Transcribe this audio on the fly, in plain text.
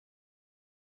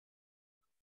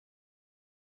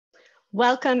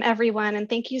Welcome, everyone, and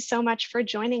thank you so much for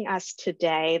joining us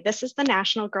today. This is the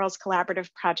National Girls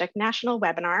Collaborative Project National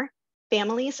Webinar,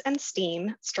 Families and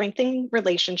STEAM, Strengthening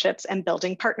Relationships and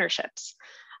Building Partnerships.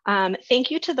 Thank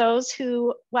you to those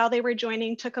who, while they were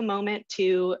joining, took a moment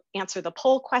to answer the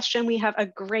poll question. We have a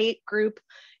great group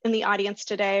in the audience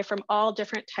today from all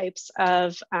different types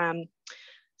of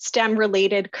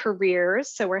STEM-related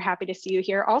careers, so we're happy to see you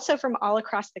here, also from all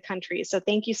across the country. So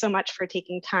thank you so much for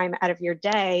taking time out of your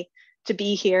day to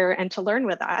be here and to learn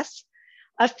with us.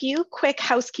 A few quick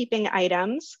housekeeping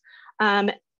items.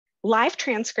 Live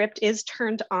transcript is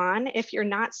turned on. If you're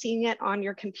not seeing it on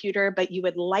your computer, but you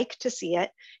would like to see it,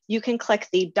 you can click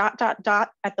the ...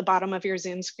 at the bottom of your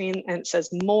Zoom screen and it says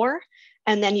more,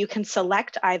 and then you can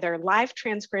select either live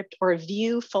transcript or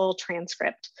view full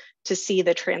transcript to see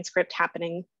the transcript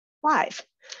happening live.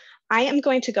 I am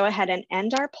going to go ahead and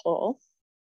end our poll,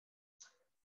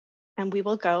 and we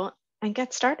will go and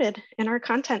get started in our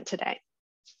content today.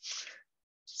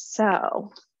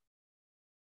 So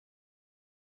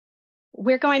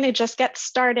we're going to just get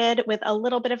started with a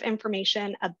little bit of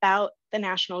information about the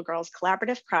National Girls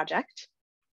Collaborative Project,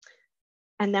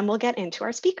 and then we'll get into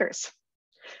our speakers.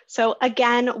 So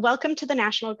again, welcome to the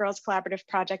National Girls Collaborative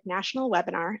Project National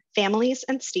Webinar, Families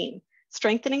and STEAM,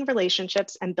 Strengthening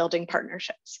Relationships and Building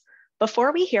Partnerships.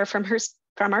 Before we hear from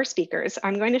our speakers,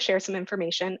 I'm going to share some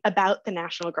information about the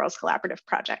National Girls Collaborative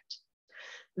Project.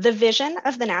 The vision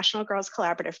of the National Girls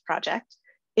Collaborative Project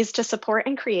is to support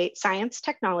and create science,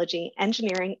 technology,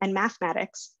 engineering, and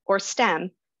mathematics, or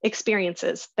STEM,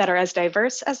 experiences that are as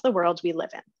diverse as the world we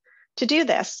live in. To do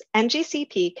this,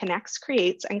 NGCP connects,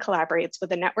 creates, and collaborates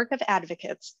with a network of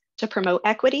advocates to promote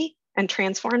equity and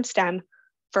transform STEM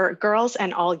for girls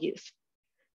and all youth.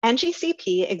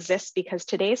 NGCP exists because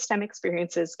today's STEM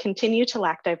experiences continue to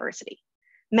lack diversity.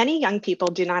 Many young people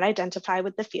do not identify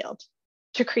with the field.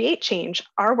 To create change,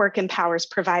 our work empowers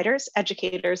providers,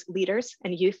 educators, leaders,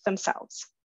 and youth themselves.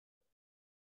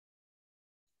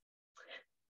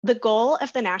 The goal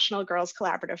of the National Girls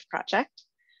Collaborative Project,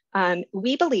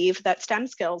 we believe that STEM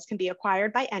skills can be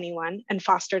acquired by anyone and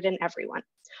fostered in everyone.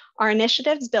 Our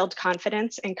initiatives build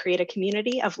confidence and create a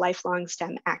community of lifelong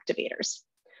STEM activators.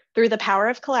 Through the power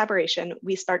of collaboration,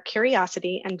 we spark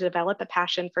curiosity and develop a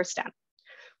passion for STEM.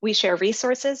 We share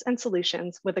resources and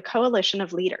solutions with a coalition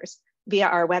of leaders via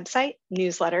our website,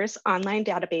 newsletters, online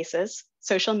databases,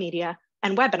 social media,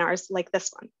 and webinars like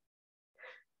this one.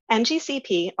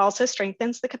 NGCP also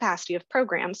strengthens the capacity of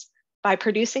programs by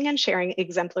producing and sharing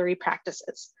exemplary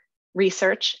practices,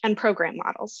 research, and program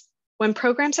models. When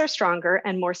programs are stronger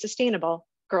and more sustainable,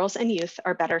 girls and youth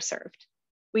are better served.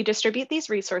 We distribute these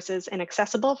resources in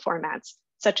accessible formats,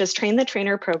 such as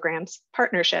train-the-trainer programs,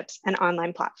 partnerships, and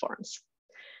online platforms.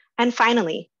 And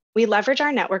finally, we leverage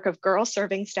our network of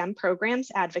girl-serving STEM programs,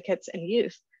 advocates, and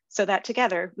youth so that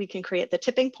together we can create the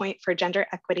tipping point for gender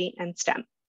equity and STEM.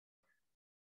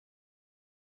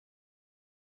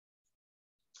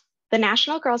 The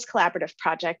National Girls Collaborative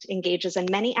Project engages in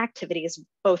many activities,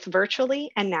 both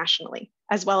virtually and nationally,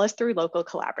 as well as through local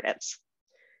collaboratives.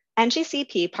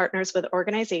 NGCP partners with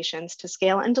organizations to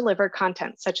scale and deliver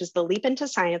content such as the Leap into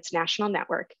Science National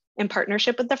Network in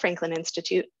partnership with the Franklin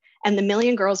Institute and the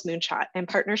Million Girls Moonshot in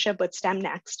partnership with STEM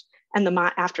Next and the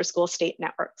Mott After School State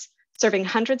Networks, serving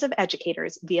hundreds of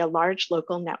educators via large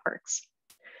local networks.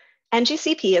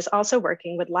 NGCP is also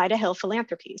working with Lyda Hill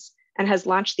Philanthropies and has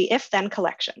launched the If Then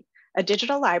Collection, a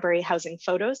digital library housing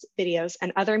photos, videos,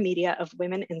 and other media of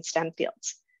women in STEM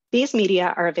fields. These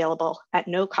media are available at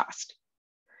no cost.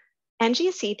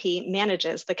 NGCP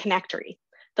manages the Connectory,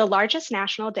 the largest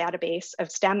national database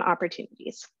of STEM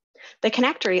opportunities. The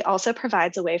Connectory also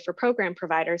provides a way for program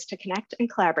providers to connect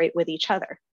and collaborate with each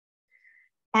other.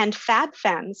 And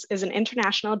FabFems is an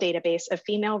international database of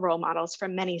female role models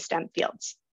from many STEM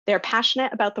fields. They're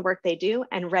passionate about the work they do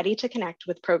and ready to connect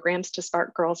with programs to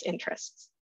spark girls' interests.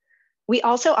 We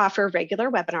also offer regular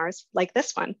webinars like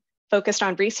this one, focused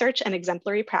on research and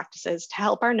exemplary practices to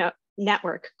help our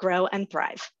network grow and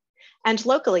thrive. And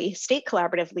locally, state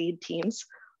collaborative lead teams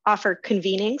offer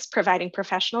convenings, providing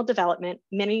professional development,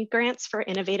 mini grants for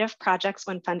innovative projects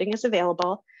when funding is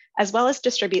available, as well as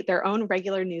distribute their own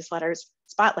regular newsletters,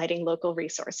 spotlighting local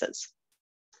resources.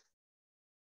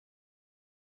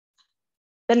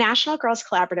 The National Girls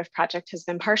Collaborative Project has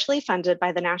been partially funded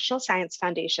by the National Science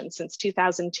Foundation since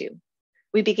 2002.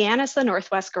 We began as the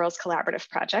Northwest Girls Collaborative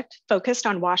Project, focused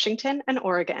on Washington and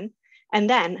Oregon, and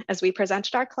then, as we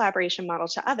presented our collaboration model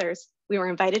to others, we were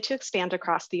invited to expand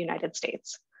across the United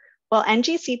States. While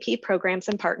NGCP programs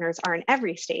and partners are in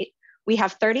every state, we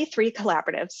have 33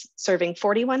 collaboratives serving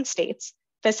 41 states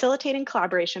facilitating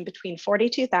collaboration between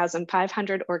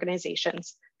 42,500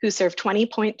 organizations who serve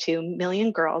 20.2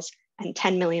 million girls and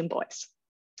 10 million boys.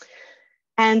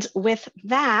 And with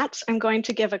that, I'm going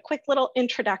to give a quick little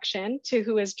introduction to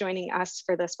who is joining us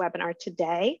for this webinar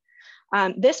today.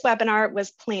 This webinar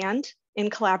was planned in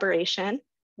collaboration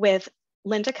with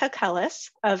Linda Kakelis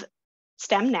of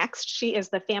STEM Next. She is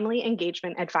the Family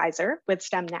Engagement Advisor with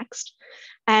STEM Next.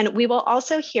 And we will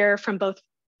also hear from both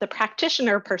the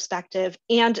practitioner perspective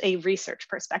and a research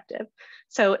perspective.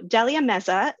 So Delia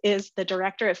Meza is the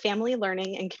Director of Family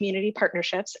Learning and Community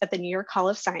Partnerships at the New York Hall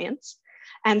of Science.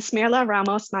 And Smirla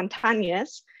Ramos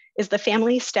Montañez is the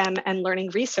Family STEM and Learning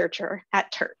Researcher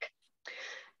at Turk.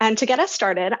 And to get us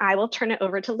started, I will turn it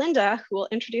over to Linda, who will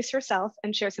introduce herself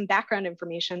and share some background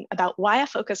information about why a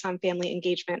focus on family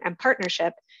engagement and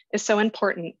partnership is so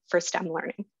important for STEM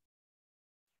learning.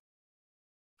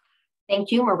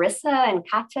 Thank you, Marissa and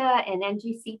Kata and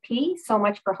NGCP, so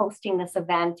much for hosting this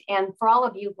event. And for all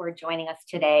of you who are joining us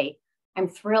today, I'm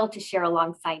thrilled to share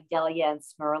alongside Delia and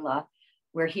Smirla.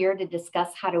 We're here to discuss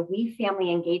how to weave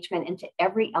family engagement into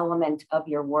every element of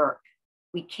your work.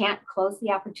 We can't close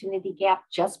the opportunity gap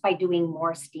just by doing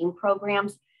more STEAM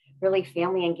programs. Really,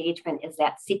 family engagement is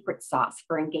that secret sauce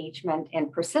for engagement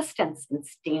and persistence in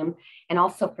STEAM, and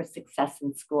also for success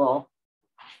in school.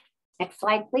 Next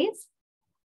slide, please.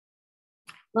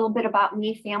 A little bit about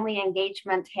me. Family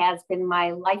engagement has been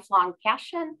my lifelong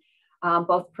passion,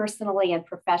 both personally and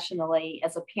professionally.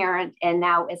 As a parent and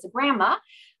now as a grandma,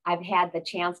 I've had the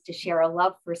chance to share a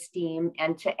love for STEAM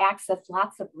and to access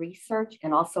lots of research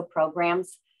and also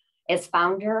programs. As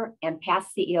founder and past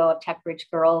CEO of TechBridge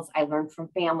Girls, I learned from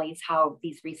families how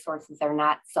these resources are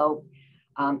not so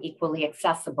equally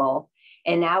accessible.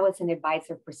 And now as an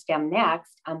advisor for STEM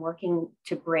Next, I'm working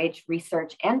to bridge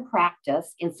research and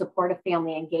practice in support of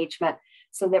family engagement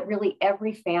so that really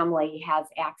every family has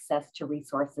access to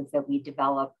resources that we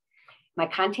develop. My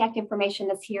contact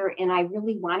information is here, and I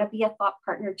really want to be a thought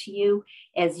partner to you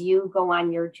as you go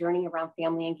on your journey around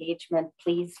family engagement.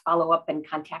 Please follow up and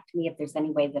contact me if there's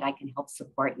any way that I can help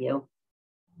support you.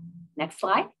 Next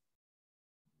slide.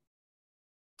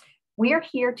 We are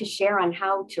here to share on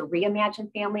how to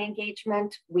reimagine family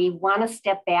engagement. We want to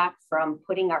step back from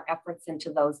putting our efforts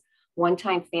into those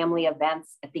one-time family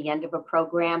events at the end of a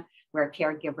program where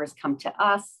caregivers come to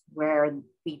us, where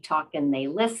we talk and they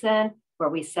listen, where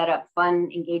we set up fun,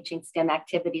 engaging STEM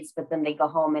activities, but then they go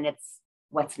home and it's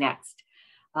what's next.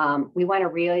 We want to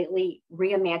really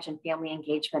reimagine family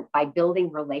engagement by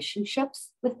building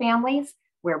relationships with families,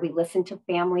 where we listen to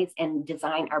families and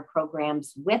design our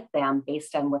programs with them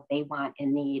based on what they want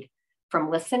and need.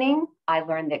 From listening, I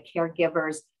learned that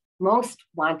caregivers most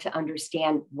want to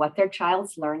understand what their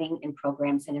child's learning in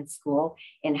programs and in school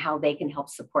and how they can help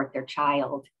support their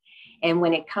child. And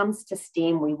when it comes to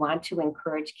STEAM, we want to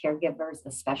encourage caregivers,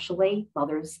 especially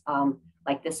mothers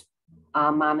like this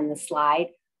mom in the slide,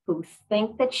 who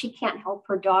think that she can't help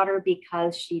her daughter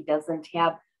because she doesn't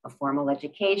have a formal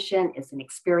education, isn't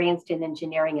experienced in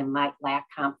engineering, and might lack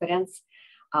confidence.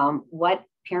 What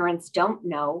parents don't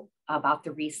know about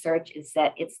the research is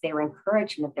that it's their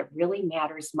encouragement that really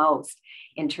matters most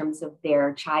in terms of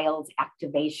their child's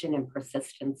activation and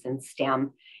persistence in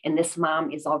STEM. And this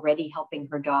mom is already helping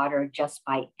her daughter just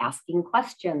by asking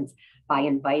questions, by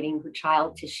inviting her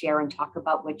child to share and talk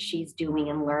about what she's doing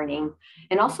and learning,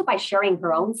 and also by sharing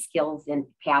her own skills and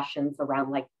passions around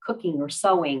like cooking or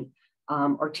sewing,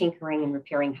 or tinkering and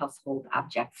repairing household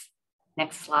objects.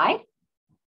 Next slide.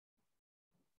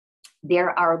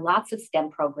 There are lots of STEM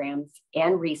programs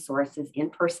and resources in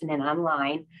person and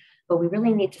online, but we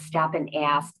really need to stop and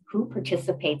ask who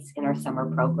participates in our summer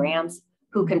programs,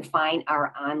 who can find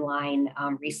our online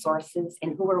resources,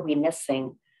 and who are we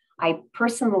missing? I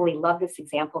personally love this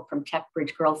example from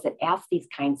TechBridge Girls that ask these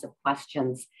kinds of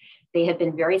questions. They have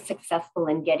been very successful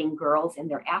in getting girls in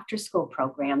their after-school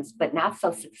programs, but not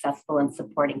so successful in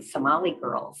supporting Somali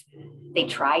girls. They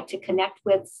tried to connect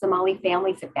with Somali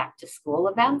families at back-to-school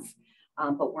events,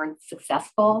 but weren't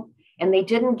successful. And they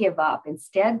didn't give up.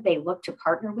 Instead, they looked to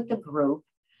partner with a group,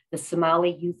 the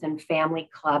Somali Youth and Family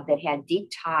Club, that had deep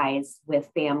ties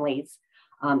with families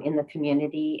in the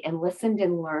community, and listened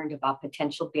and learned about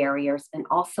potential barriers and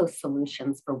also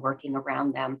solutions for working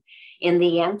around them. In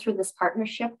the end, through this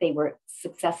partnership, they were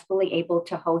successfully able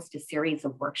to host a series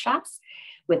of workshops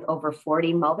with over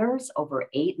 40 mothers over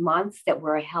 8 months that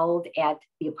were held at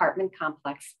the apartment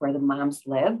complex where the moms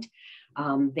lived.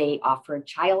 They offered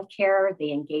childcare.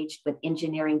 They engaged with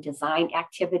engineering design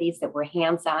activities that were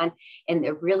hands-on, and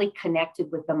they really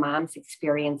connected with the moms'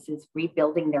 experiences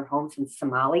rebuilding their homes in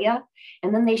Somalia.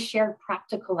 And then they shared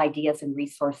practical ideas and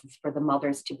resources for the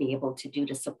mothers to be able to do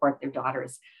to support their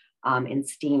daughters in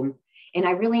STEAM. And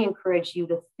I really encourage you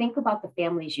to think about the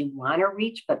families you want to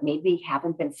reach, but maybe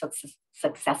haven't been so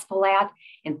successful at,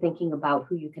 and thinking about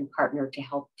who you can partner to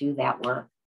help do that work.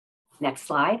 Next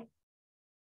slide.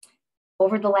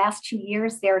 Over the last 2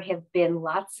 years, there have been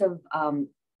lots of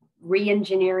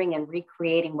re-engineering and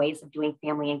recreating ways of doing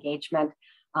family engagement.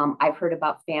 I've heard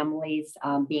about families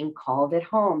being called at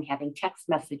home, having text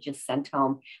messages sent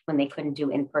home when they couldn't do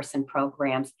in-person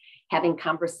programs, having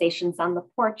conversations on the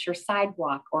porch or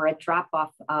sidewalk or at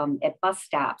drop-off at bus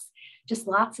stops. Just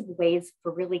lots of ways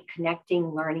for really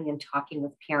connecting, learning, and talking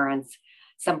with parents.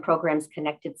 Some programs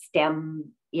connected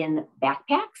STEM in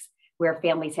backpacks, where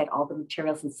families had all the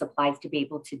materials and supplies to be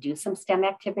able to do some STEM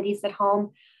activities at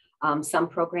home. Some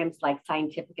programs like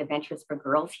Scientific Adventures for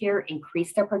Girls here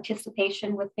increased their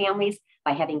participation with families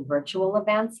by having virtual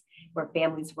events where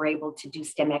families were able to do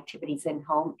STEM activities in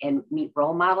home and meet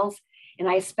role models. And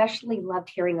I especially loved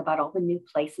hearing about all the new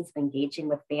places of engaging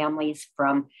with families,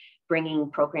 from bringing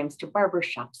programs to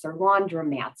barbershops or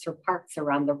laundromats or parks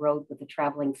around the road with a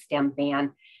traveling STEM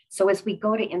van. So as we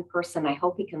go to in-person, I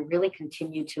hope we can really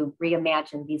continue to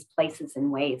reimagine these places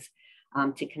and ways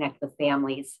to connect with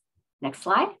families. Next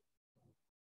slide.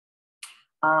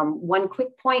 One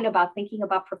quick point about thinking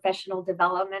about professional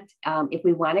development. If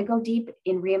we want to go deep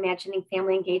in reimagining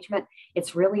family engagement,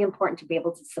 it's really important to be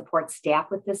able to support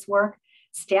staff with this work.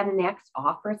 STEM Next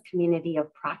offers Community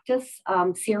of Practice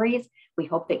series. We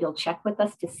hope that you'll check with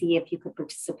us to see if you could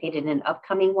participate in an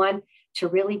upcoming one, to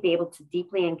really be able to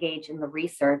deeply engage in the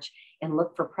research and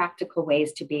look for practical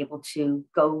ways to be able to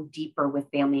go deeper with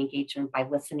family engagement by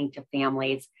listening to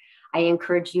families. I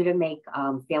encourage you to make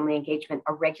family engagement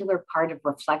a regular part of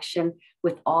reflection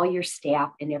with all your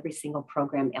staff in every single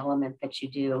program element that you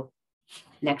do.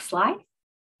 Next slide.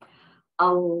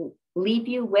 I'll leave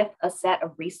you with a set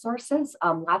of resources,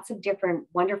 lots of different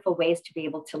wonderful ways to be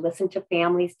able to listen to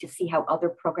families, to see how other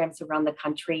programs around the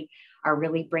country are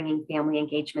really bringing family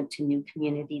engagement to new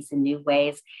communities in new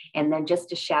ways. And then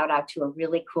just a shout out to a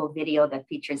really cool video that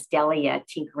features Delia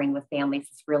tinkering with families.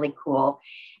 It's really cool.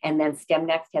 And then STEM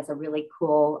Next has a really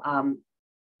cool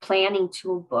planning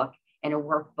tool book and a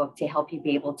workbook to help you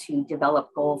be able to develop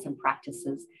goals and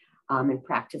practices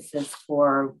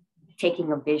for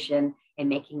taking a vision and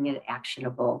making it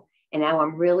actionable. And now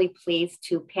I'm really pleased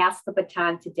to pass the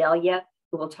baton to Delia,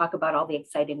 who will talk about all the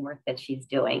exciting work that she's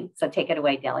doing. So take it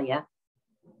away, Delia.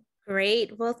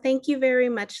 Great. Well, thank you very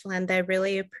much, Linda. I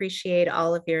really appreciate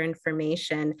all of your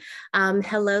information.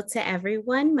 Hello to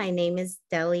everyone. My name is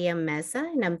Delia Meza,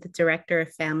 and I'm the Director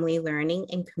of Family Learning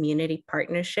and Community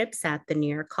Partnerships at the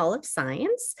New York Hall of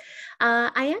Science.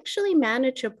 I actually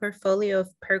manage a portfolio of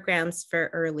programs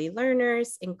for early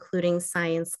learners, including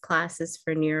science classes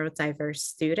for neurodiverse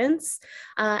students,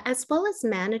 as well as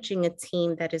managing a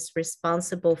team that is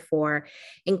responsible for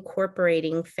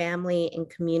incorporating family and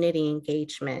community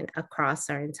engagement across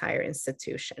our entire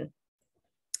institution.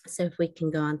 So if we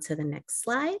can go on to the next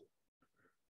slide.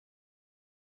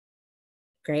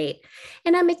 Great.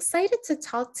 And I'm excited to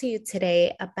talk to you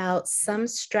today about some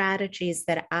strategies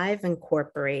that I've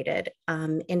incorporated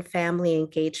in family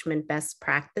engagement best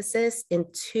practices in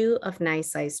 2 of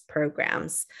NYSCI's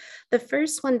programs. The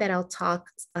first one that I'll talk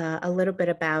a little bit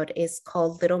about is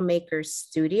called Little Makers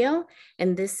Studio.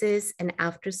 And this is an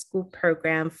after-school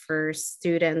program for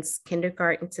students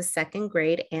kindergarten to 2nd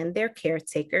grade and their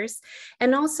caretakers,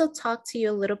 and also talk to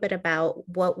you a little bit about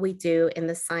what we do in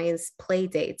the science play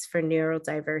dates for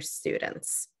neurodiverse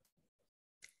students.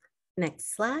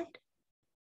 Next slide.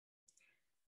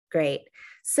 Great.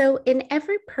 So in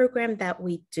every program that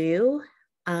we do,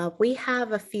 we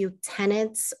have a few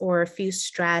tenets or a few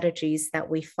strategies that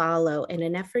we follow in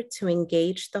an effort to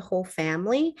engage the whole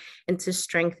family and to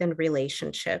strengthen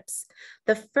relationships.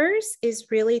 The first is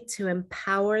really to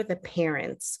empower the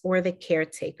parents or the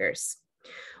caretakers.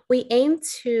 We aim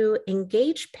to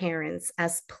engage parents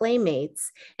as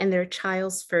playmates and their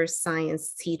child's first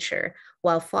science teacher,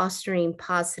 while fostering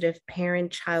positive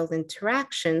parent-child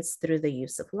interactions through the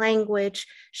use of language,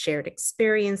 shared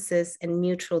experiences, and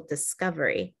mutual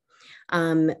discovery.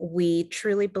 We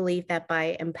truly believe that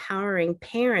by empowering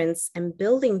parents and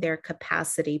building their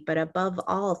capacity, but above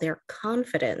all, their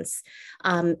confidence,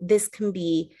 they can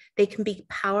be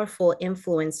powerful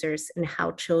influencers in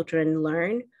how children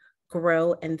learn,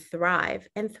 grow, and thrive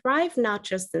not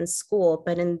just in school,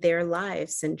 but in their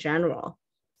lives in general.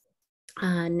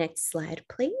 Next slide,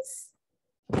 please.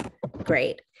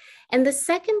 Great. And the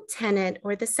second tenet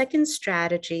or the second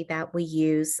strategy that we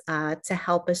use to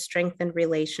help us strengthen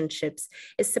relationships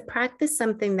is to practice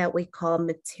something that we call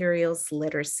materials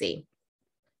literacy.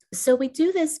 So we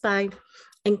do this by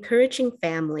encouraging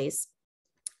families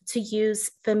to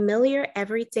use familiar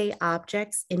everyday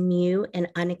objects in new and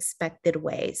unexpected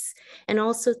ways, and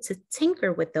also to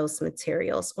tinker with those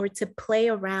materials or to play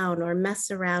around or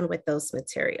mess around with those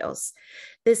materials.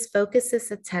 This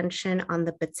focuses attention on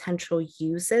the potential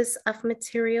uses of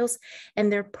materials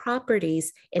and their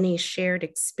properties in a shared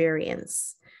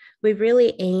experience. We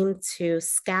really aim to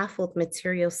scaffold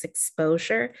materials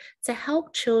exposure to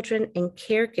help children and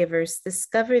caregivers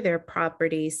discover their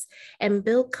properties and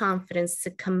build confidence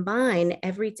to combine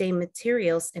everyday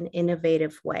materials in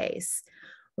innovative ways.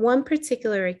 One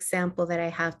particular example that I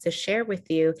have to share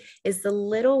with you is the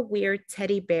little weird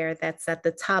teddy bear that's at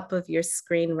the top of your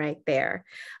screen right there.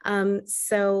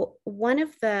 So one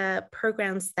of the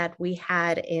programs that we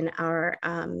had in our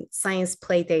science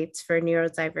play dates for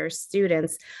neurodiverse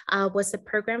students was a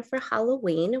program for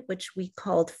Halloween, which we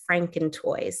called Franken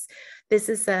Toys. This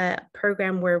is a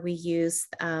program where we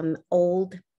used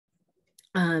old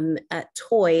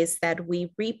toys that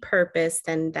we repurposed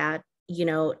and that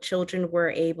children were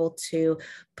able to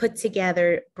put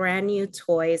together brand new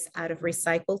toys out of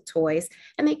recycled toys,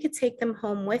 and they could take them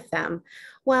home with them.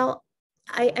 Well,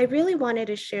 I really wanted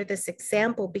to share this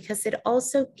example because it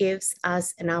also gives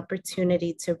us an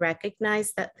opportunity to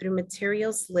recognize that through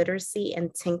materials literacy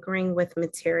and tinkering with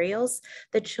materials,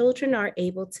 the children are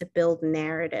able to build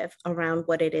narrative around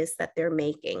what it is that they're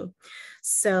making.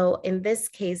 So in this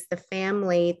case, the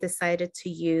family decided to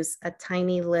use a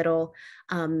tiny little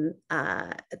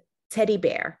teddy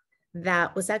bear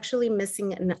that was actually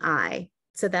missing an eye.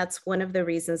 So that's one of the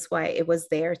reasons why it was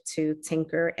there to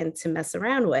tinker and to mess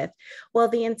around with. Well,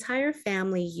 the entire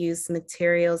family used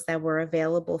materials that were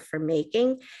available for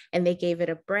making, and they gave it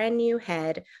a brand new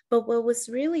head. But what was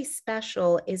really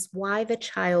special is why the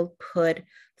child put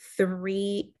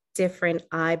 3 different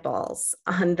eyeballs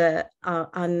on their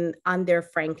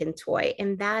Franken toy.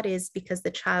 And that is because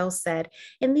the child said,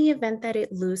 in the event that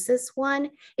it loses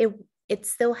one, it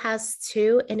still has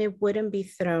 2 and it wouldn't be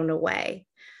thrown away.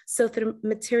 So through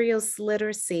materials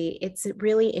literacy, it's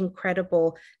really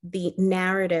incredible the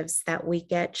narratives that we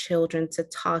get children to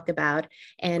talk about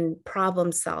and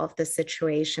problem solve the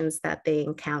situations that they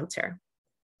encounter.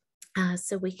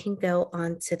 So we can go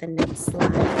on to the next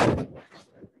slide.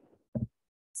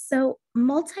 So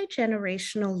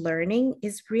multi-generational learning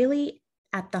is really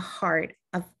at the heart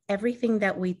of everything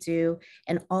that we do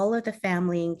and all of the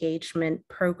family engagement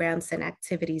programs and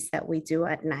activities that we do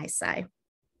at NISI.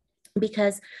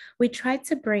 Because we try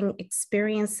to bring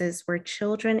experiences where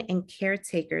children and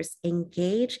caretakers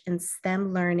engage in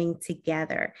STEM learning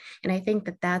together. And I think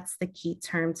that that's the key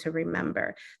term to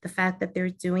remember, the fact that they're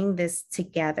doing this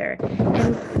together.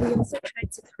 And we also try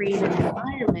to create an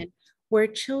environment where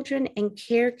children and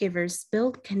caregivers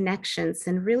build connections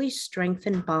and really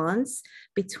strengthen bonds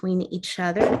between each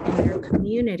other and their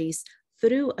communities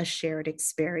through a shared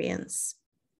experience.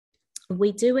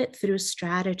 We do it through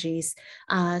strategies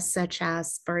such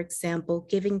as, for example,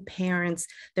 giving parents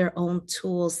their own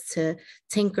tools to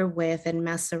tinker with and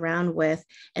mess around with.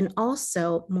 And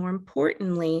also, more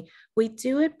importantly, we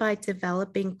do it by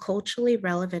developing culturally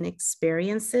relevant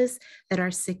experiences that are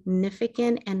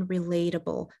significant and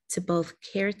relatable to both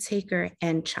caretaker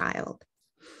and child.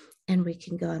 And we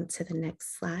can go on to the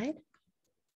next slide.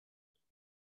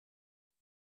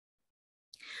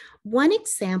 One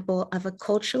example of a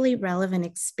culturally relevant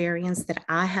experience that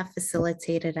I have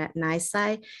facilitated at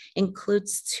NISI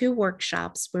includes 2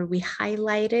 workshops where we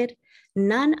highlighted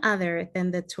none other than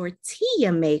the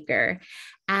tortilla maker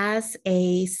as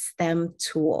a STEM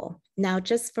tool. Now,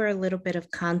 just for a little bit of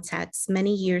context,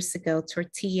 many years ago,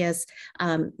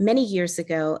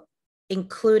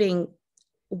 including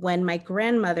when my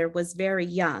grandmother was very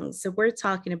young. So we're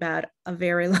talking about a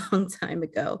very long time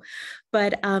ago.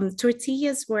 But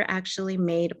tortillas were actually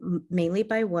made mainly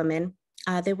by women.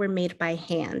 They were made by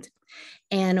hand.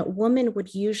 And women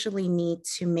would usually need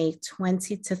to make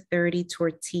 20 to 30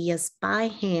 tortillas by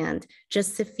hand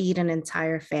just to feed an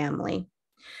entire family.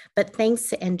 But thanks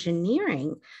to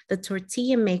engineering, the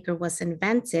tortilla maker was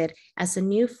invented as a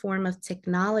new form of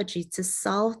technology to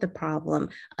solve the problem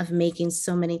of making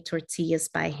so many tortillas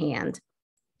by hand.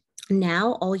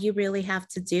 Now, all you really have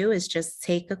to do is just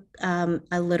take a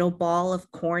little ball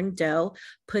of corn dough,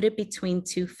 put it between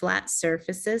 2 flat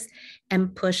surfaces,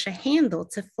 and push a handle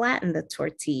to flatten the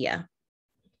tortilla.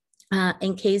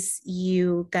 In case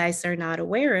you guys are not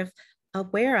aware of,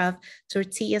 aware of,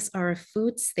 tortillas are a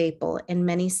food staple in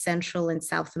many Central and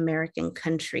South American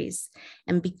countries.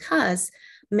 And because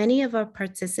many of our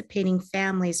participating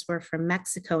families were from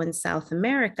Mexico and South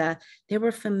America, they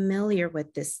were familiar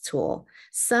with this tool.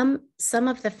 Some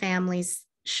of the families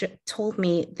told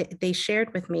me, they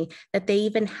shared with me that they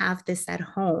even have this at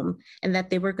home and that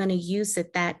they were going to use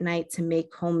it that night to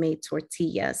make homemade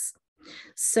tortillas.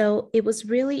 So it was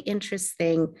really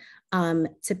interesting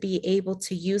to be able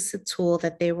to use a tool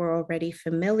that they were already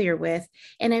familiar with.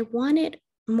 And I wanted,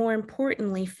 more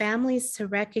importantly, families to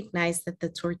recognize that the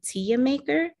tortilla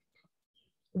maker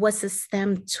was a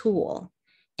STEM tool.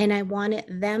 And I wanted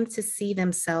them to see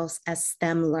themselves as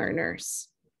STEM learners.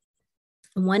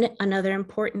 Another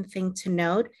important thing to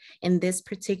note in this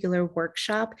particular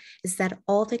workshop is that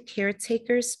all the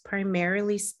caretakers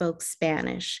primarily spoke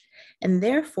Spanish, and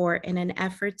therefore, in an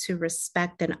effort to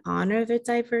respect and honor the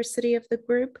diversity of the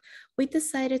group, we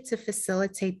decided to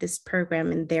facilitate this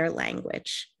program in their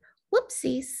language.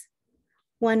 Whoopsies.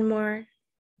 One more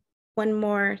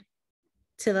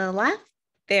to the left.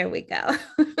 There we go.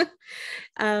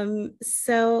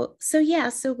 So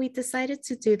we decided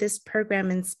to do this program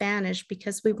in Spanish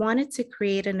because we wanted to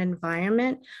create an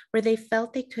environment where they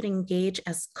felt they could engage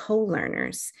as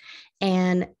co-learners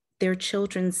and their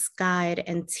children's guide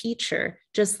and teacher,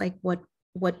 just like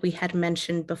what we had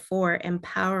mentioned before,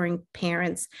 empowering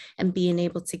parents and being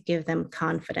able to give them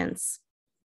confidence.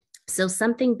 So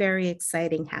something very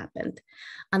exciting happened.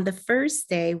 On the first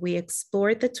day, we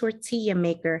explored the tortilla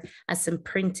maker as a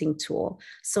printing tool.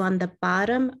 So on the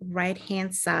bottom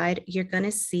right-hand side, you're going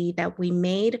to see that we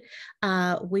made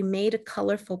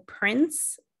colorful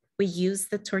prints. We used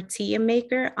the tortilla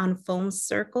maker on foam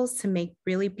circles to make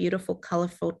really beautiful,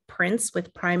 colorful prints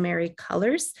with primary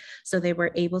colors. So they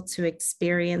were able to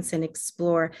experience and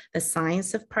explore the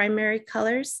science of primary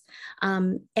colors.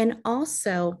 And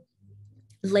also,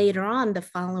 later on the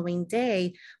following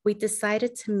day, we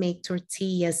decided to make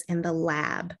tortillas in the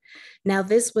lab. Now,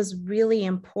 this was really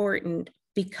important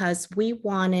because we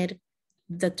wanted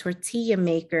the tortilla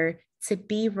maker to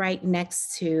be right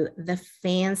next to the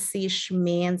fancy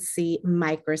schmancy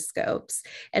microscopes.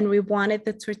 And we wanted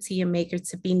the tortilla maker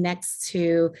to be next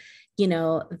to,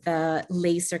 the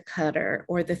laser cutter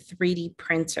or the 3D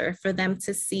printer, for them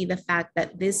to see the fact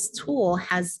that this tool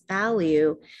has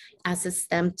value as a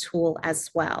STEM tool as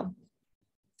well.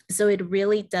 So it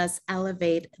really does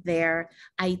elevate their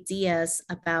ideas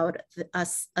about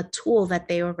a tool that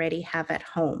they already have at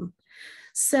home.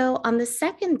 So on the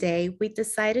second day, we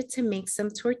decided to make some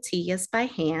tortillas by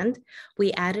hand.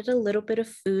 We added a little bit of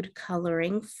food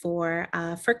coloring for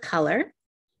color.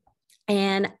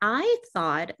 And I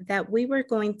thought that we were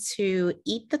going to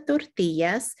eat the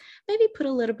tortillas, maybe put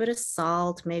a little bit of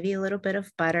salt, maybe a little bit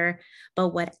of butter. But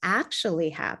what actually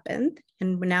happened,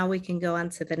 and now we can go on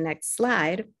to the next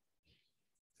slide,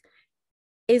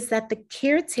 is that the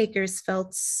caretakers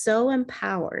felt so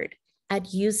empowered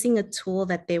at using a tool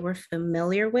that they were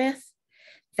familiar with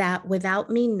that without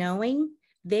me knowing,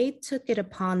 they took it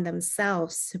upon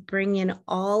themselves to bring in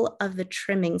all of the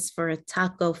trimmings for a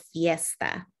taco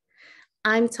fiesta.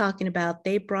 I'm talking about,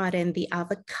 they brought in the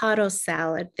avocado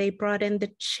salad, they brought in the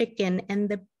chicken and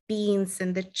the beans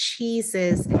and the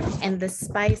cheeses and the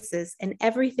spices and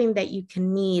everything that you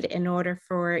can need in order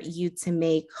for you to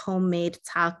make homemade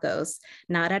tacos,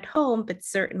 not at home, but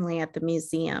certainly at the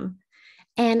museum.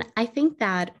 And I think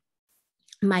that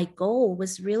my goal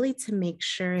was really to make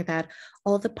sure that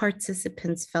all the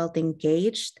participants felt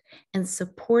engaged and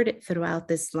supported throughout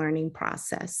this learning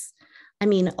process. I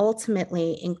mean,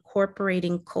 ultimately,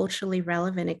 incorporating culturally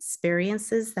relevant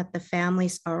experiences that the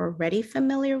families are already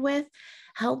familiar with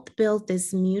helped build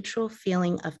this mutual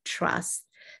feeling of trust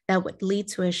that would lead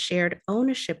to a shared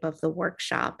ownership of the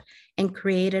workshop and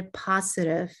created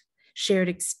positive shared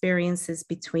experiences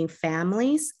between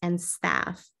families and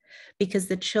staff. Because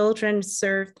the children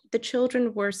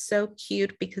were so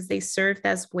cute because they served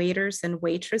as waiters and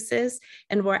waitresses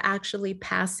and were actually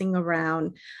passing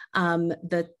around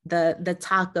the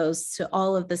tacos to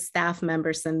all of the staff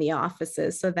members in the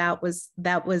offices. So that was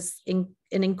an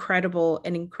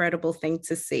incredible thing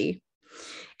to see.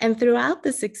 And throughout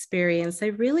this experience, I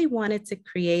really wanted to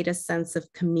create a sense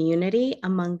of community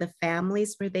among the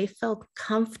families where they felt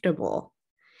comfortable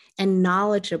and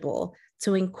knowledgeable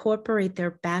to incorporate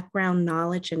their background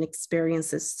knowledge and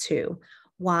experiences too.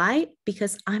 Why?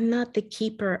 Because I'm not the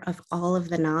keeper of all of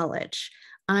the knowledge.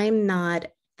 I'm not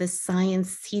the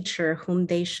science teacher whom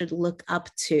they should look up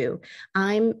to.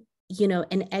 I'm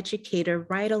an educator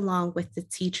right along with the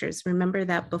teachers. Remember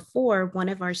that before, one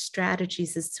of our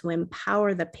strategies is to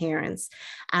empower the parents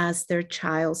as their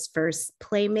child's first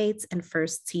playmates and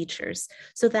first teachers.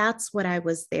 So that's what I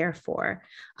was there for,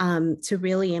 to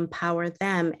really empower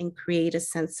them and create a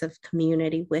sense of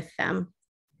community with them.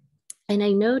 And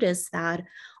I noticed that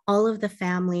all of the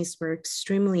families were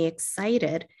extremely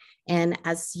excited. And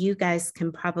as you guys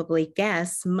can probably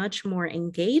guess, much more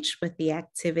engaged with the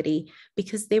activity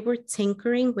because they were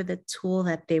tinkering with a tool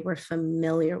that they were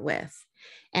familiar with.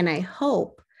 And I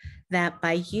hope that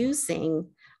by using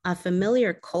a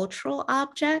familiar cultural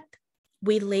object,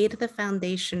 we laid the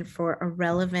foundation for a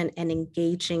relevant and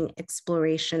engaging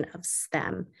exploration of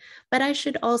STEM. But I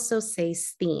should also say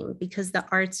STEAM because the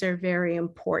arts are very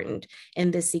important in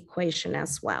this equation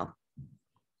as well.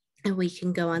 And we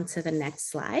can go on to the next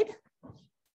slide.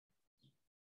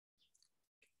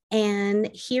 And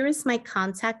here is my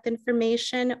contact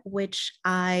information, which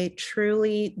I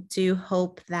truly do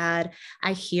hope that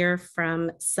I hear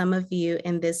from some of you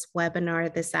in this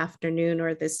webinar this afternoon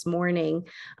or this morning,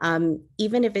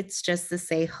 even if it's just to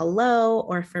say hello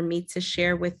or for me to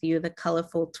share with you the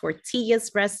colorful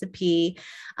tortillas recipe.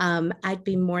 I'd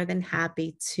be more than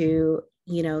happy to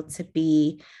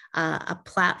be a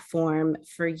platform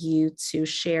for you to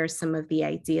share some of the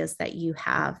ideas that you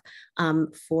have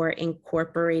for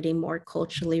incorporating more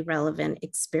culturally relevant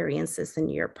experiences in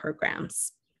your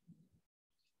programs.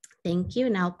 Thank you,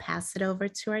 and I'll pass it over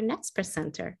to our next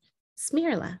presenter,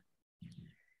 Smirla.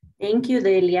 Thank you,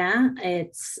 Delia.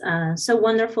 It's so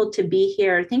wonderful to be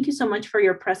here. Thank you so much for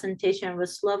your presentation. It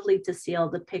was lovely to see all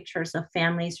the pictures of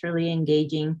families really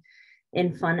engaging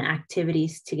in fun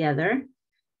activities together.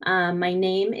 My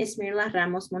name is Mirla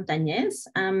Ramos Montañez.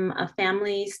 I'm a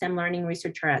family STEM learning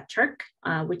researcher at Turk,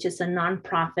 which is a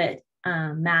nonprofit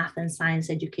math and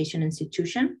science education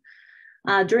institution.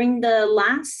 During the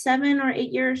last 7 or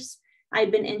 8 years, I've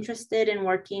been interested in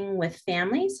working with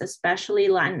families, especially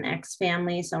Latinx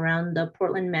families around the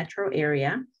Portland metro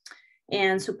area,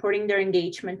 and supporting their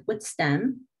engagement with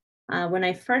STEM. When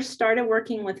I first started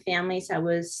working with families, I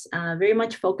was very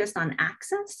much focused on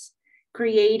access,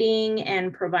 creating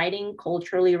and providing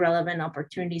culturally relevant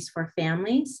opportunities for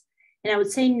families. And I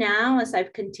would say now, as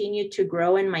I've continued to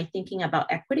grow in my thinking about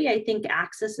equity, I think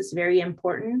access is very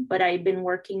important, but I've been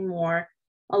working more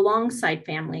alongside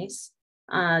families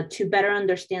to better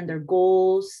understand their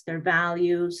goals, their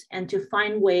values, and to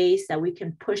find ways that we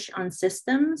can push on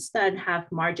systems that have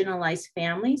marginalized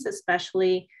families,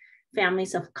 especially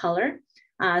families of color.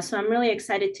 So I'm really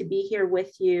excited to be here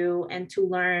with you and to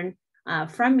learn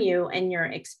from you and your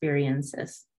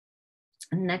experiences.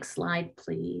 Next slide,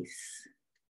 please.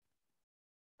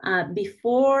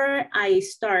 Before I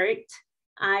start,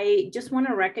 I just want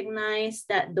to recognize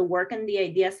that the work and the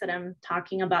ideas that I'm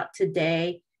talking about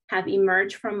today have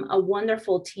emerged from a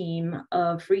wonderful team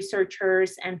of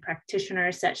researchers and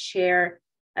practitioners that share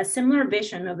a similar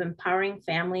vision of empowering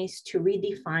families to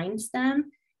redefine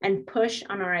STEM and push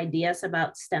on our ideas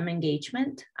about STEM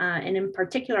engagement. And in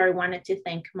particular, I wanted to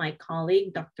thank my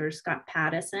colleague, Dr. Scott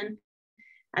Pattison,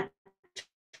 at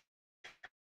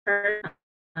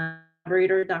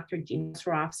collaborator, Dr. Gina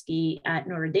Swarovski at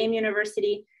Notre Dame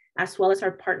University, as well as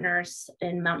our partners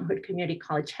in Mountain Hood Community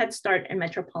College Head Start and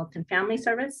Metropolitan Family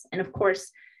Service. And of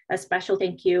course, a special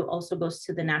thank you also goes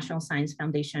to the National Science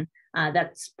Foundation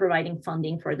that's providing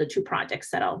funding for the 2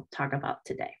 projects that I'll talk about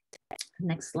today.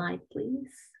 Next slide,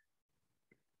 please.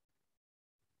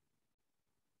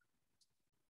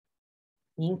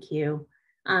 Thank you.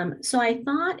 So I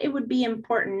thought it would be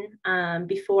important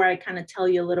before I kind of tell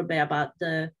you a little bit about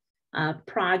the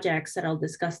projects that I'll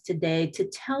discuss today to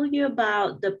tell you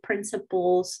about the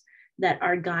principles that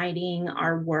are guiding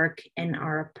our work and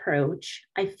our approach.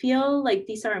 I feel like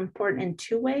these are important in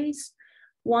 2 ways.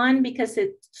 One, because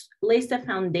it lays the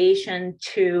foundation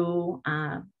to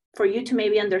for you to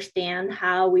maybe understand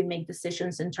how we make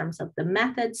decisions in terms of the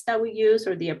methods that we use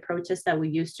or the approaches that we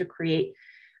use to create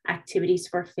activities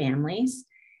for families.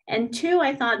 And 2,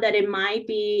 I thought that it might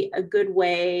be a good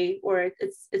way, or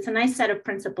it's a nice set of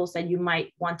principles that you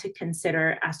might want to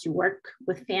consider as you work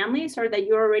with families or that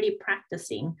you're already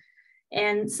practicing.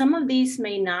 And some of these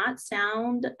may not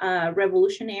sound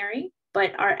revolutionary,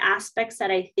 but are aspects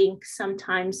that I think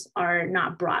sometimes are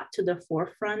not brought to the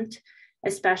forefront,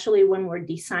 especially when we're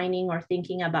designing or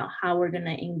thinking about how we're going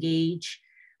to engage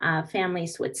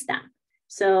families with STEM.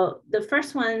 So the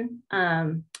first one,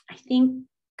 I think,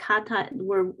 Kata,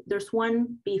 there's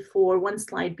one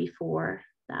slide before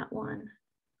that one.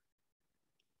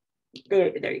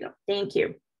 There you go. Thank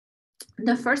you.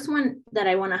 The first one that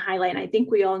I want to highlight, and I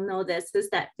think we all know this, is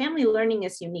that family learning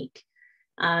is unique.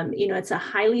 You know, it's a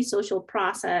highly social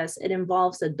process. It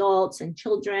involves adults and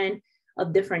children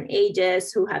of different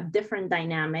ages who have different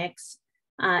dynamics.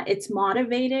 It's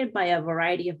motivated by a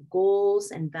variety of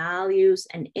goals and values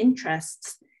and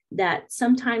interests that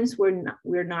sometimes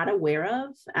we're not aware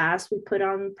of as we put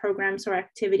on programs or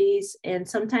activities, and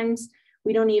sometimes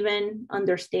we don't even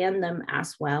understand them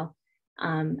as well.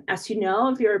 As you know,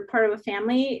 if you're part of a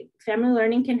family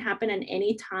learning can happen at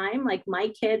any time. Like my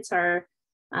kids are,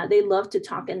 they love to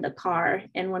talk in the car.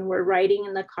 And when we're riding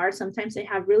in the car, sometimes they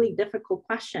have really difficult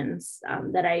questions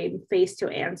that I'm faced to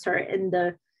answer in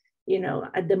the, you know,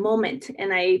 at the moment.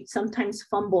 And I sometimes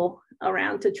fumble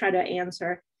around to try to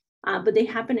answer, but they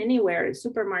happen anywhere, at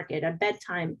supermarket, at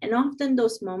bedtime. And often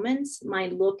those moments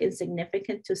might look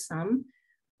insignificant to some,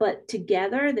 but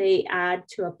together they add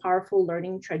to a powerful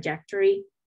learning trajectory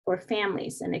for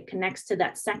families. And it connects to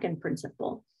that second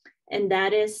principle. And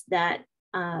that is that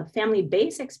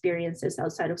family-based experiences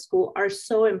outside of school are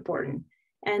so important.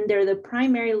 And they're the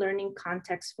primary learning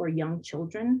context for young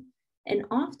children. And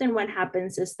often what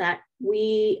happens is that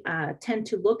we tend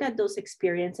to look at those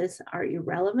experiences are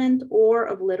irrelevant or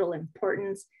of little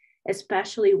importance,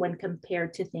 especially when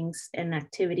compared to things and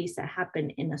activities that happen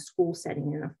in a school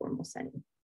setting, in a formal setting.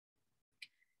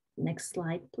 Next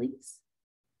slide, please.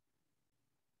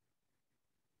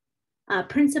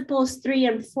 Principles 3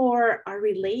 and 4 are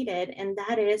related, and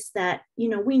that is that, you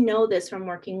know, we know this from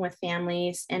working with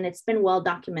families, and it's been well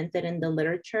documented in the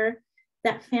literature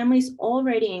that families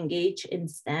already engage in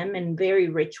STEM in very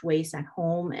rich ways at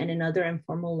home and in other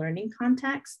informal learning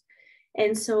contexts.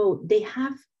 And so they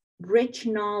have rich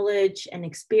knowledge and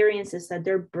experiences that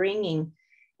they're bringing.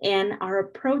 And our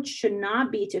approach should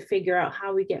not be to figure out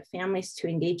how we get families to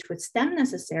engage with STEM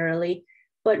necessarily,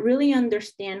 but really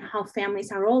understand how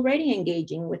families are already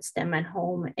engaging with STEM at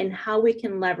home and how we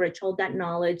can leverage all that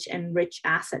knowledge and rich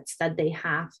assets that they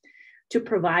have to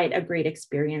provide a great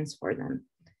experience for them.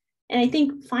 And I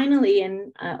think finally,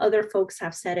 and other folks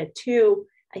have said it too,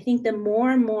 I think the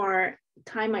more and more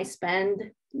time I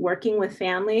spend working with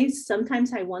families,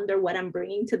 sometimes I wonder what I'm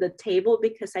bringing to the table,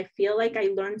 because I feel like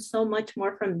I learn so much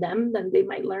more from them than they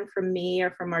might learn from me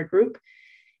or from our group.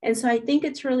 And so I think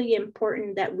it's really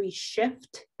important that we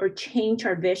shift or change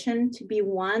our vision to be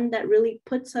one that really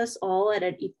puts us all at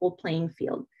an equal playing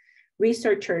field.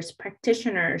 Researchers,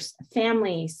 practitioners,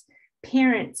 families,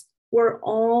 parents, we're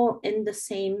all in the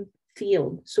same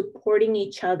field, supporting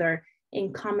each other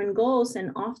in common goals.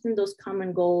 And often those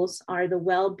common goals are the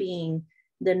well-being,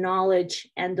 the knowledge,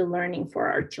 and the learning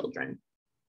for our children.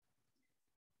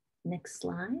 Next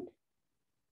slide.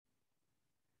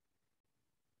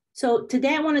 So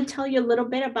today I want to tell you a little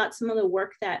bit about some of the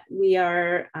work that we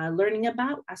are learning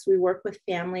about as we work with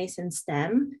families in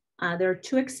STEM. There are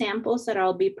 2 examples that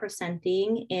I'll be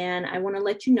presenting, and I want to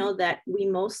let you know that we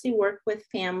mostly work with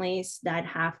families that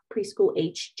have preschool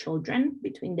age children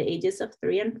between the ages of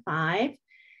 3 and 5.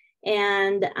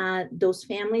 And those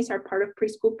families are part of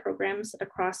preschool programs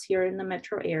across here in the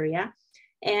metro area.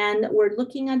 And we're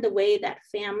looking at the way that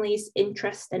families'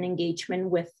 interest and engagement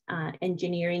with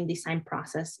engineering design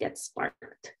process gets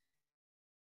sparked.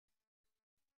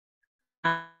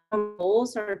 Our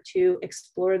goals are to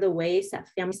explore the ways that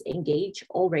families engage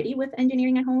already with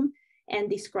engineering at home and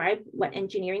describe what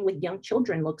engineering with young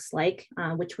children looks like,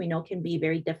 which we know can be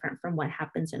very different from what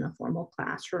happens in a formal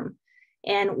classroom.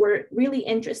 And we're really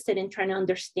interested in trying to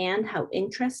understand how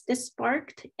interest is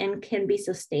sparked and can be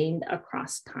sustained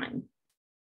across time.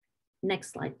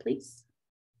 Next slide, please.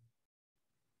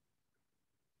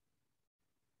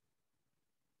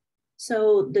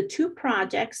 So the 2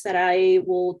 projects that I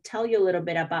will tell you a little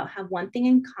bit about have one thing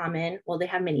in common. Well, they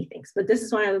have many things, but this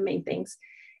is one of the main things.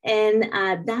 And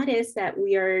that is that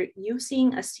we are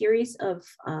using a series of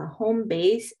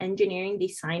home-based engineering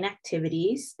design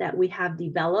activities that we have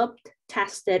developed,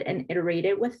 tested, and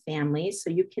iterated with families.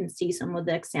 So you can see some of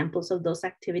the examples of those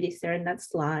activities there in that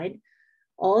slide.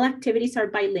 All activities are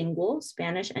bilingual,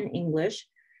 Spanish and English,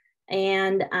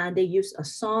 and they use a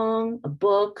song, a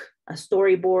book, a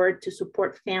storyboard to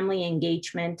support family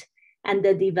engagement and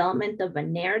the development of a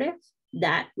narrative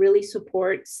that really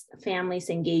supports families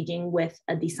engaging with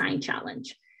a design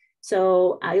challenge.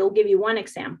 So I'll give you one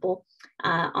example.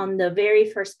 On the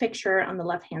very first picture on the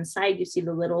left-hand side, you see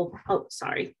the little, oh,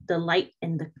 sorry, the light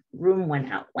in the room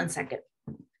went out. One second.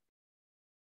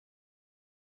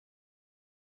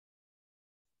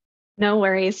 No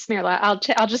worries, Smirla.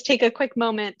 I'll just take a quick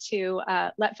moment to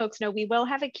let folks know we will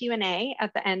have a Q&A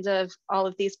at the end of all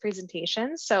of these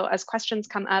presentations. So as questions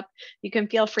come up, you can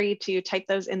feel free to type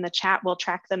those in the chat. We'll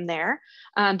track them there.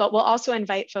 But we'll also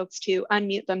invite folks to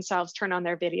unmute themselves, turn on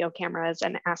their video cameras,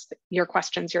 and ask your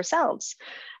questions yourselves.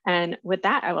 And with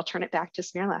that, I will turn it back to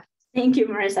Smirla. Thank you,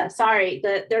 Marissa. Sorry,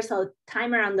 there's a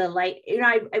timer on the light. You know,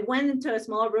 I went into a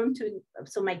small room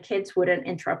so my kids wouldn't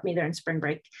interrupt me during spring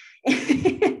break.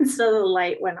 So the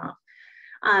light went off.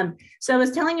 So I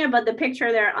was telling you about the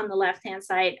picture there on the left-hand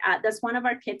side. That's one of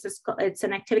our kids. It's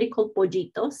an activity called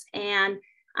Pollitos. And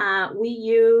we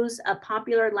use a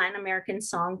popular Latin American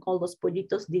song called Los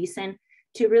Pollitos Dicen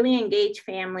to really engage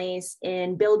families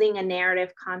in building a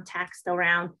narrative context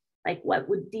around like what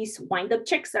would these wind-up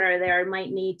chicks that are there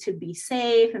might need to be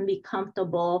safe and be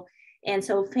comfortable. And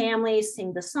so families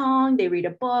sing the song, they read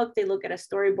a book, they look at a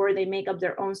storyboard, they make up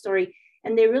their own story,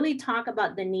 and they really talk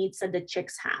about the needs that the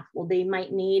chicks have. Well, they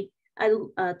might need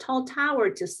a tall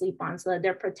tower to sleep on so that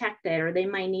they're protected, or they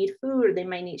might need food, or they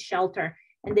might need shelter.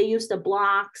 And they use the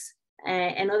blocks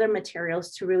and other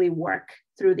materials to really work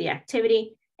through the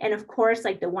activity. And of course,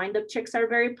 like the wind-up chicks are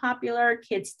very popular.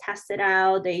 Kids test it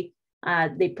out. They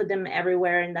put them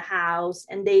everywhere in the house,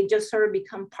 and they just sort of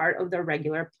become part of their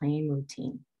regular playing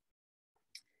routine.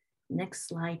 Next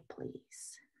slide,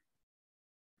 please.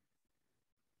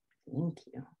 Thank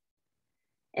you.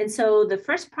 And so the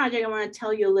first project I want to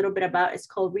tell you a little bit about is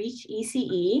called Reach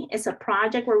ECE. It's a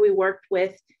project where we worked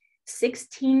with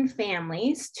 16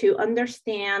 families to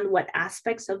understand what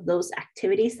aspects of those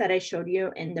activities that I showed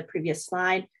you in the previous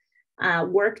slide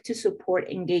work to support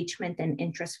engagement and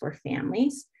interest for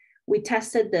families. We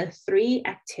tested the 3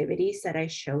 activities that I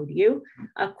showed you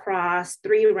across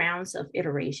 3 rounds of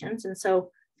iterations. And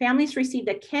so families received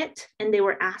a kit and they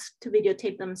were asked to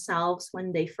videotape themselves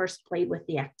when they first played with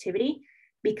the activity.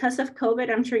 Because of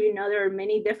COVID, I'm sure you know there are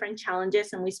many different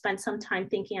challenges, and we spent some time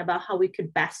thinking about how we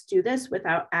could best do this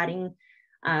without adding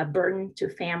burden to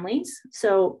families.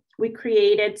 So we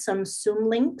created some Zoom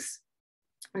links,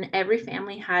 and every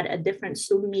family had a different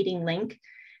Zoom meeting link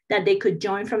that they could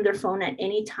join from their phone at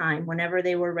any time whenever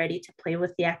they were ready to play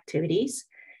with the activities.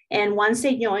 And once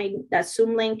they joined that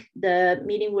Zoom link, the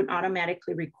meeting would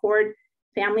automatically record.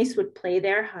 Families would play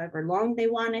there however long they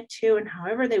wanted to and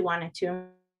however they wanted to.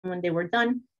 When they were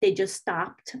done, they just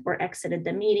stopped or exited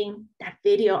the meeting. That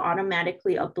video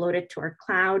automatically uploaded to our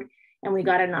cloud, and we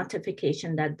got a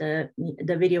notification that the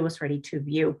video was ready to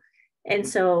view. And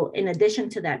so in addition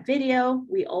to that video,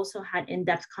 we also had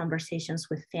in-depth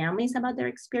conversations with families about their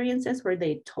experiences, where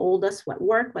they told us what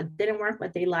worked, what didn't work,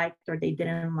 what they liked or they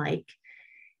didn't like.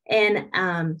 And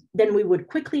then we would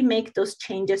quickly make those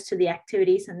changes to the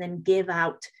activities and then give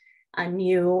out a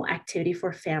new activity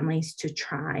for families to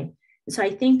try. So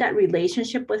I think that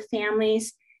relationship with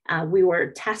families, we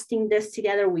were testing this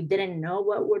together, we didn't know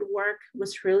what would work,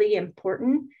 was really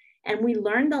important. And we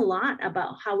learned a lot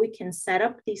about how we can set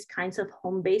up these kinds of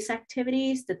home-based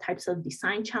activities, the types of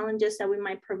design challenges that we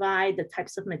might provide, the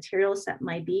types of materials that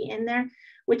might be in there,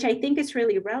 which I think is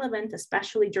really relevant,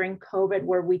 especially during COVID,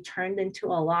 where we turned into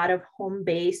a lot of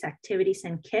home-based activities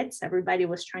and kits. Everybody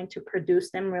was trying to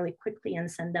produce them really quickly and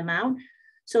send them out.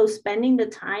 So spending the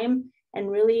time and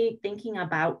really thinking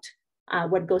about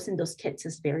what goes in those kits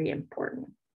is very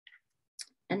important.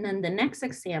 And then the next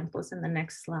example is in the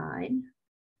next slide.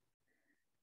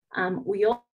 We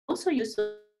also use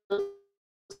those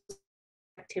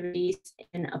activities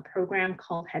in a program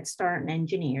called Head Start in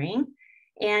Engineering.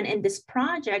 And in this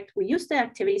project, we use the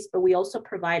activities, but we also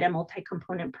provide a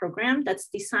multi-component program that's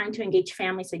designed to engage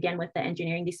families again with the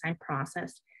engineering design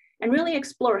process and really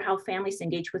explore how families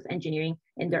engage with engineering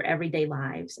in their everyday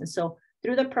lives. And so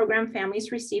through the program,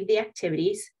 families receive the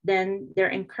activities, then they're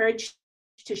encouraged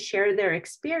to share their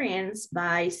experience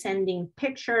by sending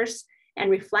pictures and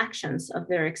reflections of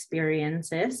their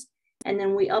experiences. And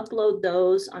then we upload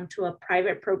those onto a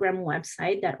private program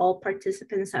website that all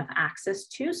participants have access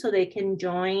to, so they can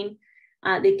join,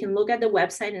 they can look at the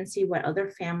website and see what other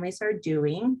families are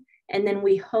doing. And then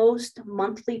we host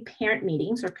monthly parent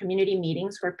meetings or community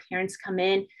meetings where parents come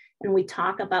in and we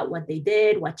talk about what they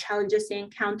did, what challenges they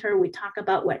encounter. We talk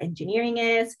about what engineering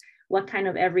is, what kind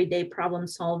of everyday problem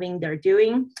solving they're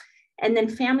doing. And then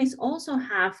families also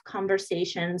have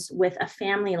conversations with a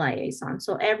family liaison.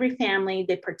 So every family,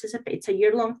 they participate, it's a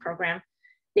year-long program.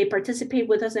 They participate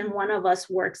with us and one of us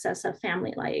works as a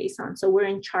family liaison. So we're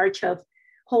in charge of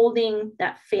holding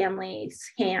that family's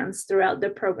hands throughout the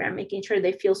program, making sure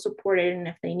they feel supported, and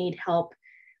if they need help,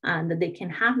 that they can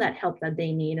have that help that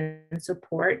they need and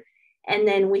support. And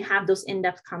then we have those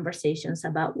in-depth conversations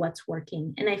about what's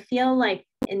working. And I feel like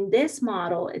in this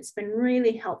model, it's been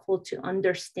really helpful to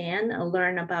understand and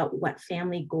learn about what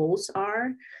family goals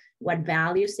are, what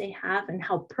values they have, and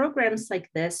how programs like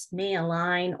this may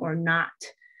align or not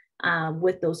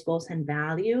with those goals and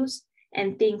values,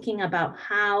 and thinking about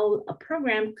how a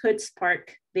program could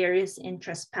spark various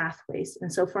interest pathways.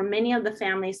 And so for many of the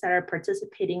families that are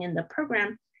participating in the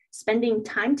program, spending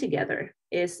time together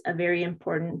is a very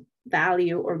important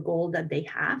value or goal that they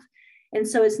have. And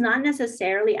so it's not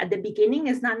necessarily, at the beginning,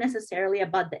 it's not necessarily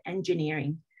about the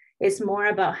engineering. It's more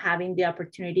about having the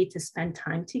opportunity to spend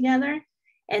time together.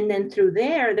 And then through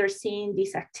there, they're seeing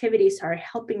these activities are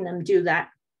helping them do that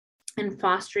and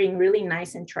fostering really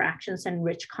nice interactions and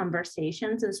rich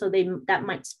conversations. And so that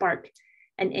might spark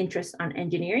an interest on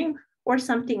engineering or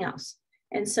something else.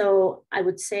 And so I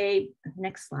would say,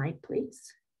 next slide, please,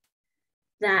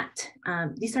 that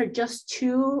these are just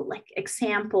two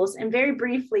examples, and very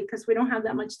briefly, because we don't have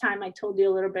that much time, I told you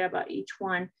a little bit about each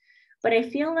one, but I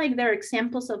feel like they're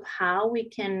examples of how we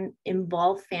can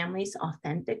involve families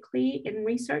authentically in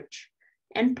research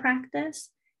and practice.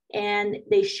 And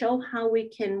they show how we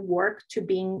can work to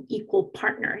being equal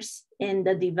partners in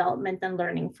the development and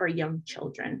learning for young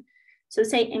children. So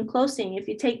say in closing, if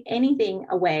you take anything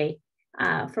away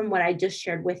from what I just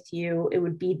shared with you, it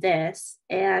would be this,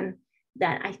 and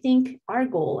that I think our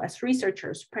goal as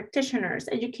researchers, practitioners,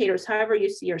 educators, however you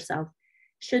see yourself,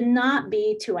 should not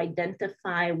be to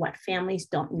identify what families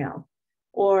don't know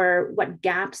or what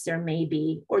gaps there may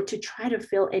be, or to try to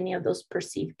fill any of those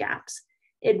perceived gaps.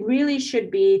 It really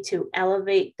should be to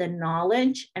elevate the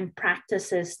knowledge and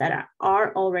practices that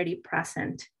are already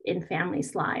present in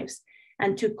families' lives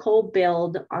and to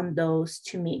co-build on those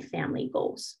to meet family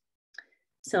goals.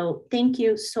 So thank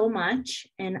you so much.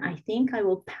 And I think I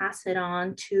will pass it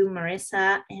on to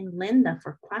Marissa and Linda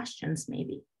for questions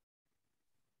maybe.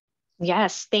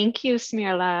 Yes, thank you,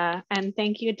 Smirla. And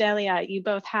thank you, Delia. You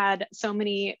both had so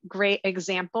many great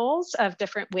examples of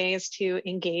different ways to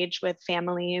engage with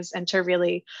families and to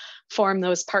really form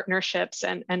those partnerships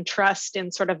and trust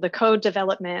in sort of the code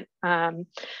development.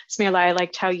 Smirla, I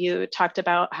liked how you talked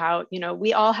about how, you know,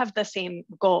 we all have the same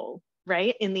goal,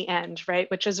 right, in the end, right,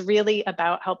 which is really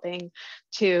about helping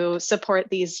to support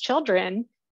these children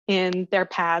in their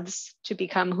paths to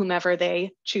become whomever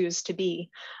they choose to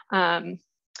be.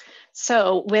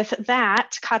 So with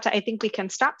that, Kata, I think we can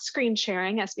stop screen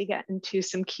sharing as we get into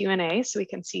some Q&A so we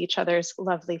can see each other's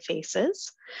lovely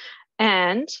faces.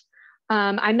 And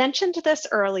I mentioned this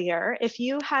earlier. If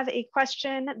you have a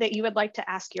question that you would like to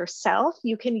ask yourself,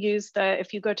 you can use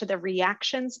if you go to the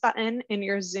reactions button in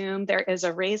your Zoom, there is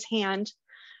a raise hand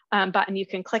button. You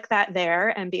can click that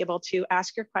there and be able to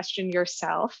ask your question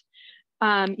yourself.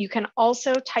 You can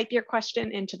also type your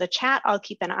question into the chat. I'll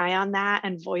keep an eye on that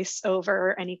and voice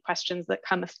over any questions that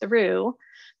come through.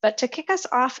 But to kick us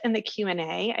off in the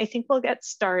Q&A, I think we'll get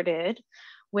started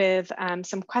with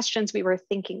some questions we were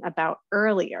thinking about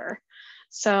earlier.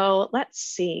 So let's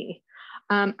see.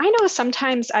 I know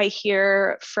sometimes I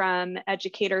hear from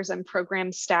educators and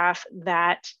program staff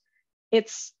that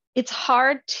it's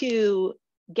hard to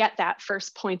get that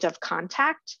first point of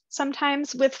contact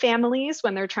sometimes with families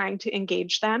when they're trying to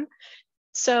engage them.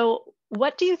 So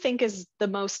what do you think is the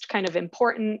most kind of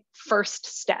important first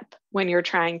step when you're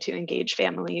trying to engage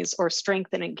families or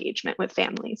strengthen engagement with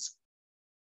families?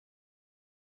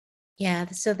 Yeah,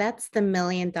 so that's the $1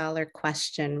 million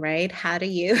question, right? How do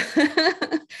you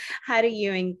how do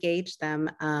you engage them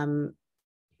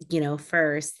you know,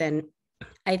 first? And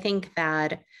I think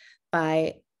that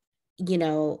by, you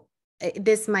know,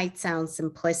 this might sound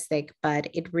simplistic, but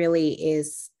it really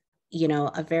is, you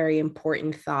know, a very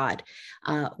important thought,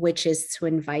 which is to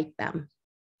invite them,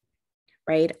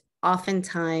 right?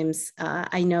 Oftentimes,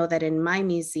 I know that in my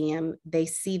museum, they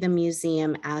see the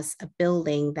museum as a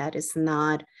building that is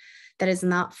not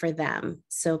for them.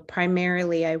 So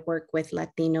primarily I work with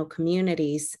Latino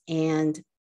communities, and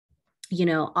you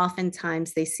know,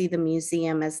 oftentimes they see the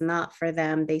museum as not for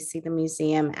them. They see the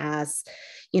museum as,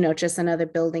 you know, just another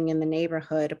building in the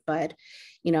neighborhood. But,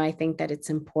 you know, I think that it's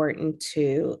important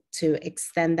to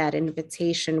extend that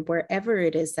invitation wherever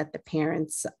it is that the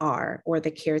parents are or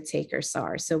the caretakers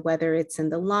are. So whether it's in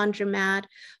the laundromat,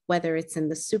 whether it's in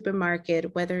the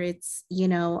supermarket, whether it's, you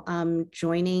know,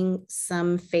 joining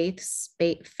some faith-based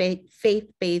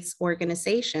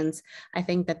organizations, I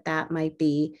think that that might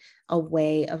be a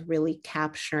way of really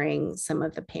capturing some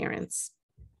of the parents.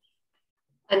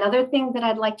 Another thing that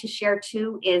I'd like to share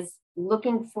too is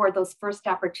looking for those first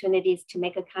opportunities to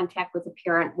make a contact with a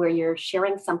parent where you're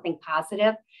sharing something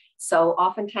positive. So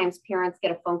oftentimes parents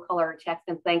get a phone call or a text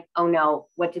and think, oh no,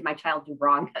 what did my child do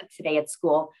wrong today at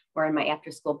school or in my after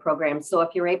school program? So if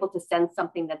you're able to send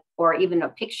something that, or even a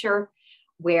picture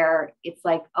where it's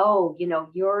like, oh, you know,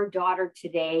 your daughter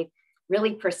today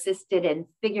really persisted and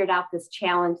figured out this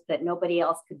challenge that nobody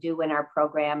else could do in our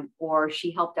program, or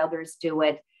she helped others do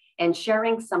it, and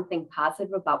sharing something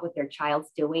positive about what their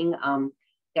child's doing,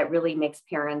 that really makes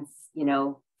parents, you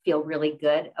know, feel really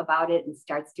good about it and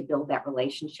starts to build that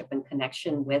relationship and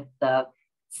connection with the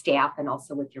staff and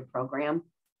also with your program.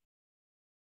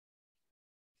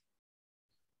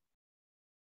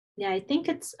 Yeah, I think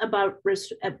it's about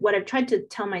what I've tried to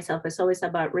tell myself is always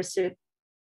about reciprocal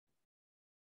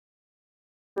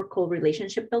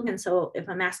relationship building. And so if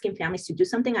I'm asking families to do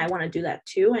something, I want to do that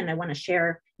too. And I want to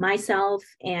share myself,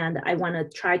 and I want to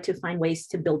try to find ways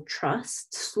to build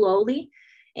trust slowly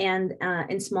and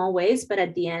in small ways, but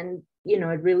at the end, you know,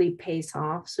 it really pays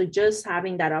off. So just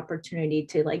having that opportunity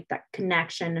to like that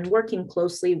connection and working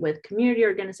closely with community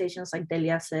organizations, like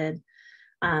Delia said,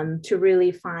 to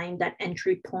really find that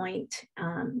entry point,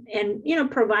 and, you know,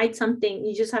 provide something.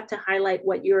 You just have to highlight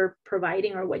what you're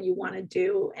providing or what you want to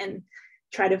do and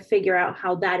try to figure out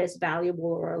how that is valuable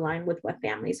or aligned with what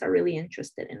families are really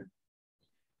interested in.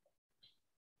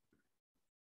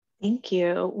 Thank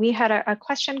you. We had a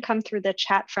question come through the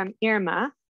chat from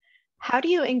Irma. How do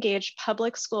you engage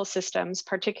public school systems,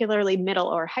 particularly middle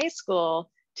or high school,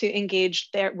 to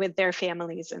engage with their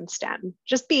families in STEM?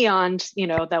 Just beyond, you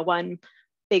know, the one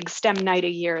big STEM night a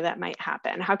year that might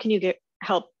happen. How can you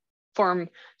help form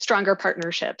stronger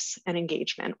partnerships and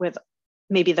engagement with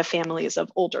maybe the families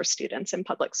of older students in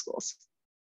public schools?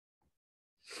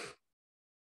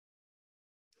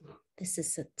 This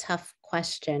is a tough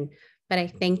question, but I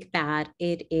think that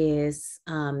it is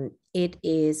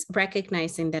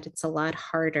recognizing that it's a lot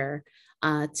harder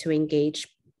to engage,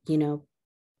 you know,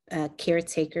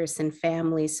 caretakers and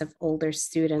families of older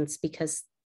students, because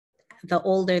the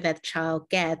older that child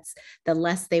gets, the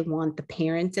less they want the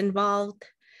parent involved.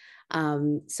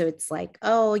 So it's like,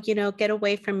 oh, you know, get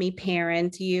away from me,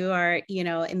 parent. You are, you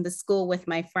know, in the school with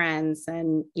my friends,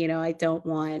 and, you know, I don't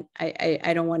want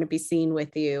to be seen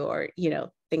with you, or, you know,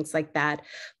 things like that.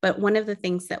 But one of the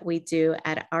things that we do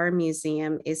at our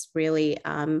museum is really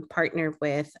partner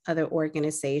with other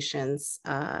organizations.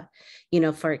 You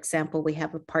know, for example, we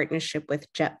have a partnership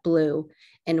with JetBlue,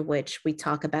 in which we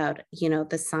talk about, you know,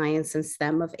 the science and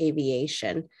STEM of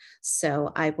aviation.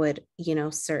 So I would, you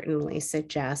know, certainly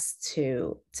suggest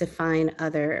to find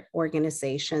other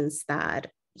organizations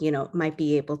that, you know, might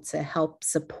be able to help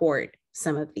support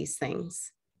some of these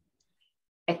things.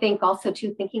 I think also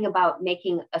too, thinking about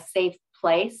making a safe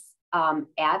place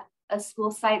at a school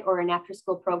site or an after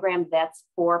school program that's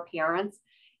for parents,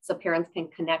 so parents can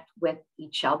connect with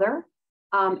each other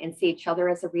and see each other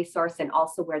as a resource, and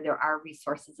also where there are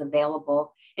resources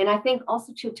available. And I think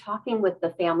also too, talking with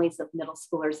the families of middle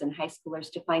schoolers and high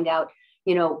schoolers to find out,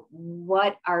 you know,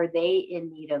 what are they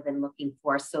in need of and looking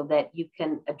for, so that you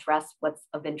can address what's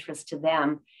of interest to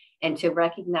them, and to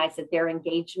recognize that their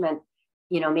engagement,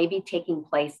 you know, maybe taking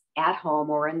place at home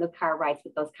or in the car rides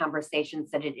with those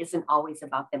conversations, that it isn't always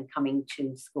about them coming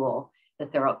to school,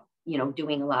 that they're, you know,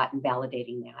 doing a lot and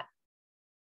validating that.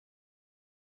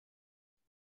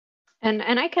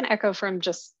 And I can echo from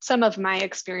just some of my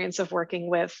experience of working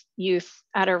with youth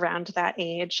at around that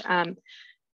age.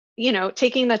 You know,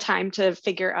 taking the time to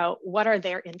figure out what are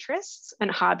their interests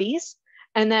and hobbies,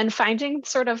 and then finding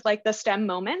sort of like the STEM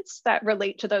moments that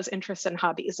relate to those interests and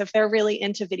hobbies. If they're really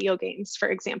into video games, for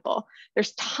example,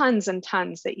 there's tons and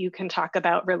tons that you can talk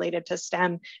about related to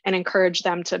STEM, and encourage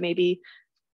them to maybe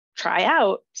try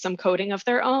out some coding of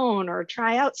their own, or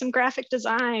try out some graphic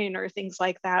design or things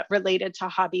like that related to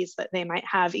hobbies that they might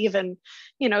have, even,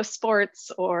 you know,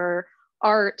 sports or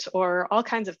art or all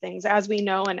kinds of things. As we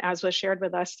know, and as was shared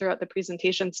with us throughout the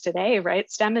presentations today, right?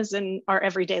 STEM is in our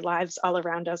everyday lives all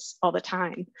around us all the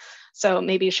time. So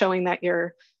maybe showing that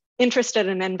you're interested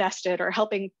and invested, or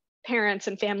helping parents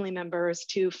and family members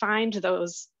to find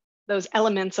those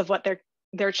elements of what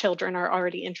their children are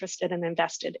already interested and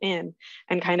invested in,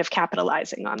 and kind of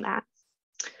capitalizing on that.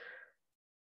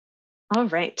 All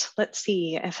right, let's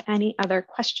see if any other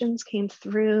questions came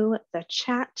through the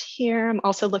chat here. I'm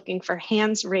also looking for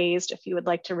hands raised. If you would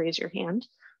like to raise your hand,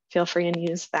 feel free and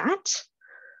use that.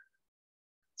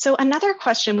 So another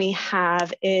question we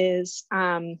have is,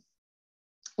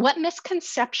 what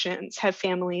misconceptions have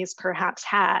families perhaps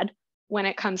had when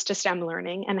it comes to STEM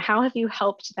learning, and how have you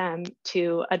helped them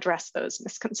to address those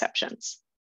misconceptions?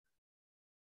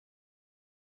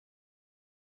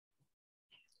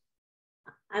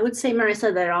 I would say,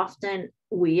 Marissa, that often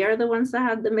we are the ones that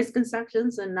have the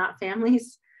misconceptions and not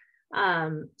families.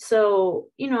 So,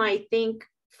 I think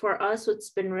for us, what's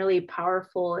been really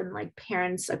powerful and like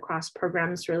parents across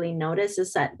programs really notice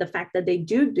is that the fact that they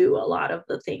do a lot of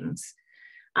the things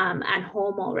at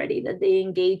home already, that they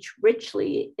engage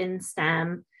richly in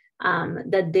STEM,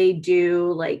 that they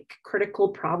do like critical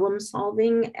problem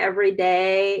solving every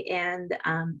day. And,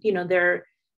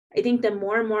 I think the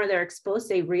more and more they're exposed,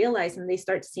 they realize and they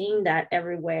start seeing that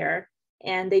everywhere.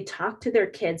 And they talk to their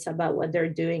kids about what they're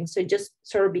doing. So it just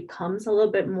sort of becomes a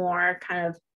little bit more kind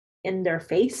of in their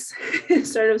face,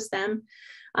 sort of STEM.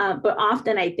 But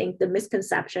often I think the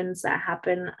misconceptions that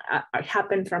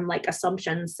happen from like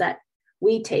assumptions that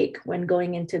we take when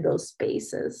going into those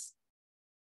spaces.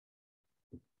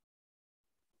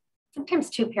 Sometimes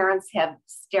too, parents have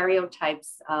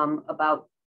stereotypes about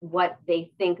what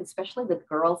they think, especially with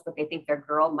girls, what they think their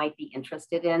girl might be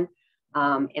interested in.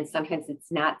 And sometimes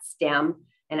it's not STEM.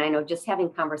 And I know just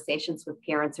having conversations with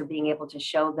parents or being able to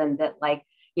show them that, like,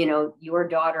 your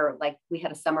daughter, like we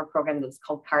had a summer program that was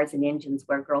called Cars and Engines,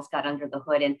 where girls got under the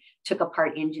hood and took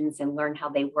apart engines and learned how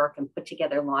they work and put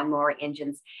together lawnmower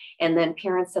engines. And then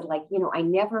parents said, like, I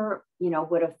never,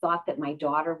 would have thought that my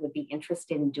daughter would be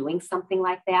interested in doing something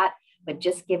like that. But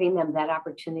just giving them that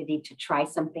opportunity to try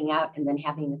something out and then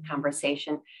having the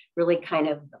conversation really kind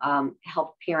of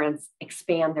help parents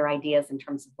expand their ideas in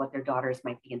terms of what their daughters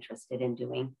might be interested in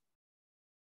doing.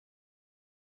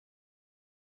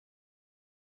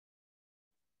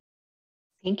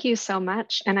 Thank you so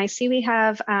much. And I see we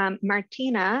have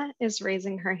Martina is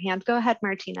raising her hand. Go ahead,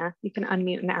 Martina. You can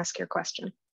unmute and ask your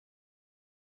question.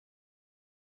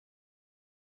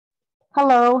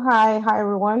 Hello, hi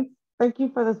everyone. Thank you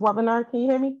for this webinar. Can you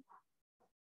hear me?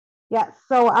 Yeah,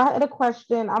 so I had a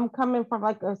question. I'm coming from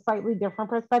like a slightly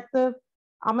different perspective.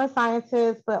 I'm a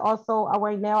scientist, but also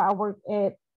right now I work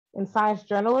in science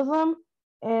journalism,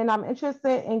 and I'm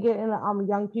interested in getting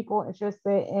young people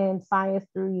interested in science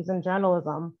through using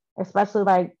journalism, especially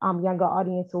like younger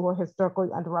audience who are historically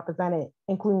underrepresented,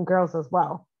 including girls as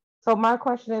well. So my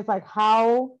question is like,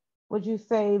 how would you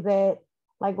say that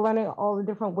like learning all the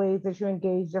different ways that you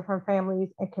engage different families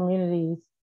and communities,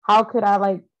 how could I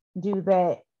like do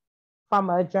that from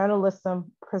a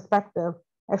journalism perspective,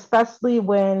 especially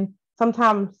when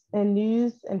sometimes in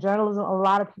news and journalism, a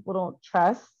lot of people don't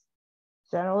trust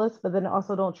journalists, but then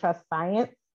also don't trust science.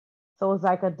 So it's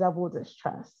like a double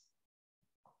distrust.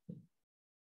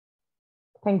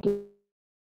 Thank you.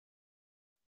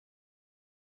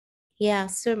 Yeah,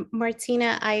 so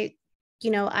Martina,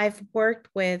 I've worked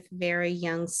with very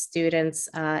young students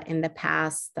in the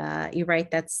past. You're right,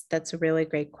 that's a really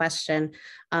great question,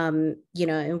 and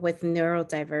with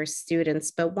neurodiverse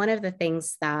students. But one of the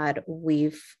things that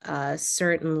we've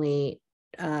certainly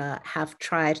have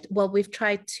tried, well, we've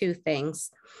tried two things.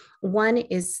 One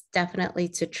is definitely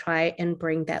to try and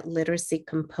bring that literacy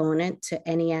component to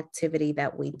any activity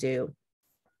that we do.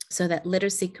 So that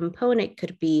literacy component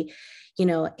could be,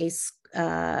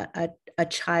 a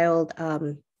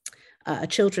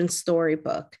children's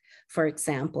storybook, for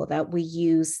example, that we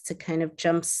use to kind of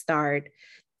jumpstart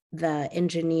the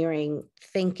engineering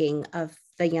thinking of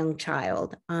the young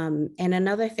child. And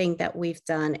another thing that we've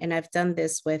done, and I've done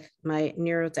this with my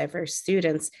neurodiverse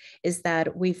students, is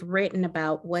that we've written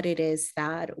about what it is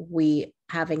that we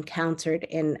have encountered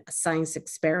in science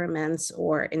experiments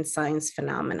or in science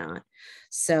phenomena.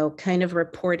 So kind of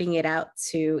reporting it out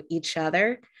to each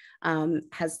other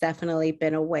has definitely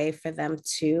been a way for them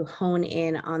to hone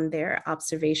in on their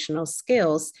observational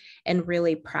skills and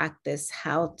really practice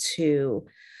how to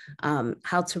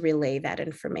relay that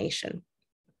information.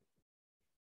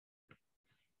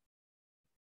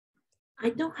 I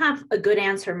don't have a good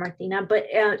answer, Martina, but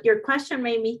your question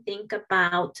made me think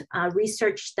about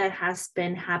research that has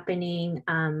been happening.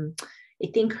 I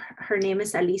think her name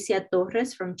is Alicia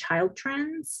Torres from Child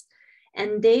Trends,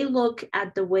 and they look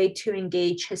at the way to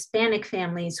engage Hispanic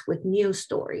families with news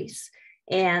stories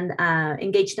and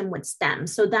engage them with STEM.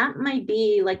 So that might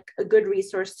be like a good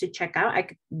resource to check out. I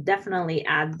could definitely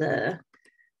add the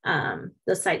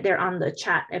site there on the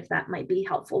chat if that might be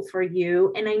helpful for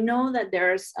you. And I know that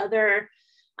there's other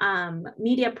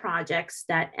media projects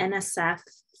that NSF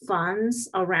funds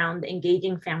around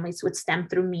engaging families with STEM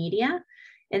through media.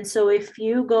 And so if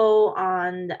you go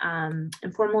on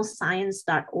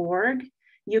informalscience.org,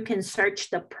 you can search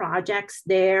the projects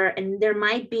there, and there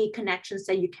might be connections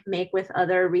that you can make with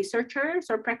other researchers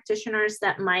or practitioners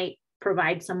that might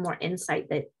provide some more insight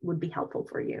that would be helpful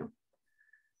for you.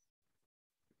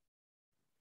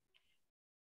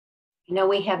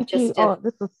 We have this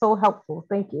is so helpful.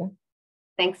 Thank you.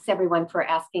 Thanks everyone for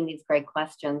asking these great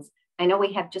questions. I know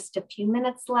we have just a few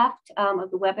minutes left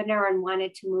of the webinar and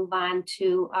wanted to move on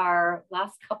to our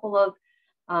last couple of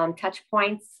touch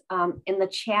points. In the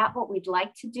chat, what we'd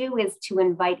like to do is to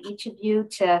invite each of you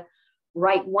to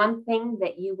write one thing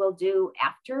that you will do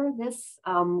after this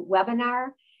webinar.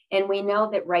 And we know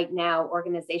that right now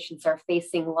organizations are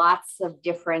facing lots of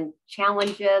different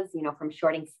challenges, you know, from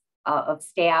shorting of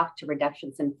staff to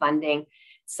reductions in funding.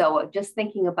 So just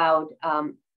thinking about,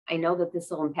 I know that this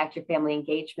will impact your family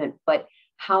engagement, but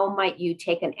how might you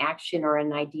take an action or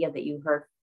an idea that you heard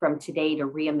from today to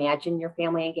reimagine your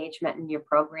family engagement in your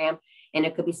program? And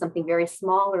it could be something very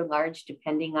small or large,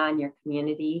 depending on your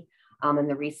community and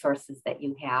the resources that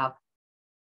you have.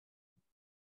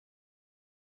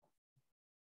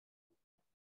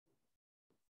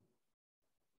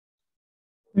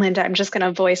 Linda, I'm just going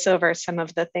to voice over some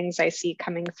of the things I see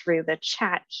coming through the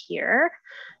chat here.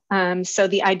 So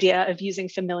the idea of using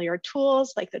familiar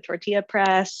tools like the tortilla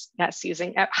press, yes,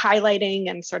 using highlighting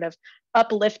and sort of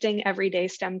uplifting everyday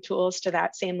STEM tools to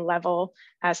that same level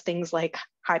as things like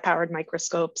high-powered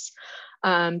microscopes,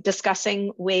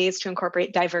 discussing ways to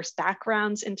incorporate diverse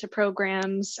backgrounds into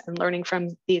programs and learning from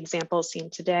the examples seen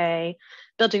today,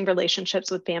 building relationships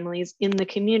with families in the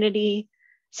community,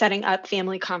 setting up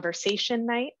family conversation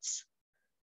nights.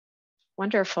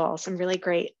 Wonderful, some really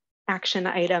great action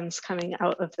items coming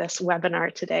out of this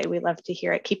webinar today. We love to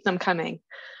hear it, keep them coming.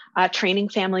 Training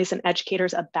families and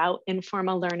educators about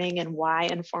informal learning and why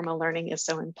informal learning is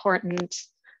so important.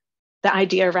 The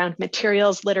idea around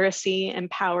materials literacy,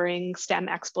 empowering STEM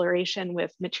exploration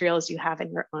with materials you have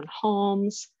in your own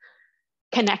homes.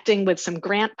 Connecting with some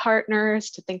grant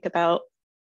partners to think about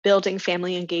building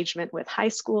family engagement with high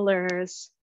schoolers.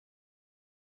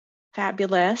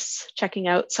 Fabulous, checking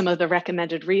out some of the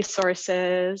recommended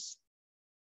resources.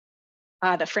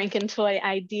 The Franken-Toy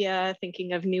idea,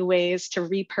 thinking of new ways to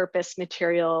repurpose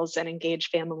materials and engage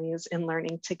families in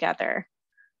learning together.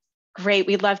 Great,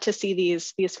 we'd love to see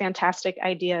these fantastic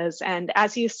ideas. And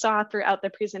as you saw throughout the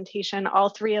presentation, all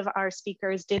three of our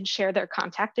speakers did share their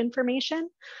contact information.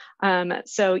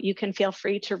 So you can feel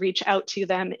free to reach out to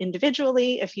them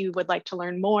individually if you would like to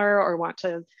learn more or want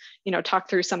to, you know, talk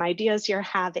through some ideas you're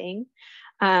having.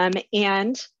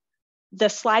 And the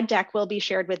slide deck will be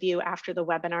shared with you after the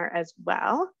webinar as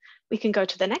well. We can go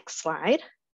to the next slide.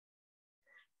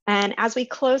 And as we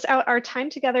close out our time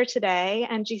together today,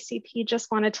 NGCP just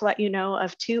wanted to let you know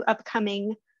of two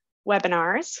upcoming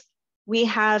webinars. We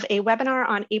have a webinar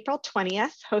on April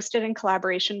 20th, hosted in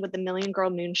collaboration with the Million Girl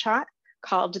Moonshot,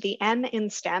 called The M in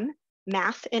STEM,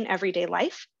 Math in Everyday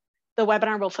Life. The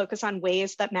webinar will focus on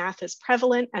ways that math is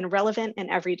prevalent and relevant in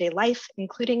everyday life,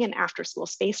 including in after-school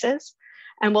spaces.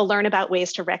 And we'll learn about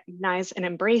ways to recognize and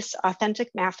embrace authentic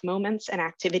math moments and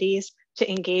activities to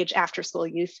engage after-school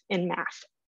youth in math.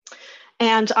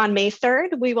 And on May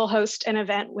 3rd, we will host an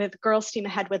event with Girls Steam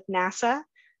Ahead with NASA.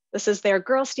 This is their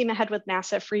Girls Steam Ahead with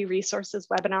NASA free resources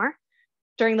webinar.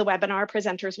 During the webinar,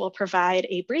 presenters will provide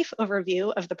a brief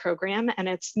overview of the program and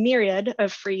its myriad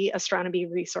of free astronomy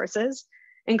resources,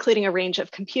 including a range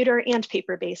of computer and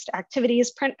paper-based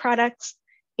activities, print products,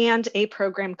 and a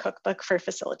program cookbook for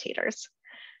facilitators.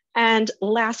 And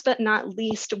last but not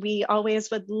least, we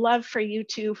always would love for you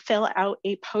to fill out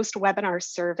a post-webinar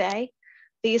survey.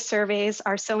 These surveys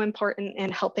are so important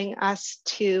in helping us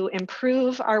to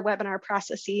improve our webinar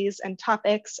processes and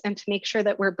topics and to make sure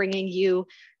that we're bringing you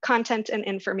content and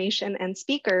information and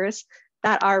speakers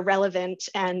that are relevant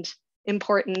and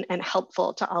important and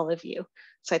helpful to all of you.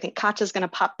 So I think Katja is going to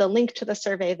pop the link to the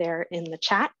survey there in the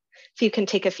chat. If you can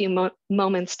take a few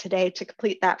moments today to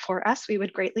complete that for us, we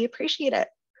would greatly appreciate it.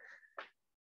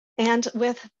 And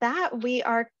with that, we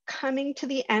are coming to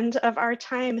the end of our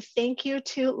time. Thank you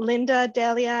to Linda,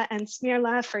 Delia, and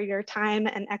Smirla for your time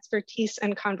and expertise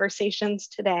and conversations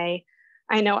today.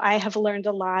 I know I have learned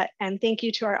a lot, and thank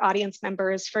you to our audience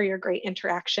members for your great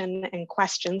interaction and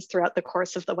questions throughout the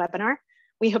course of the webinar.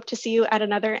 We hope to see you at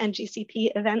another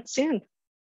NGCP event soon.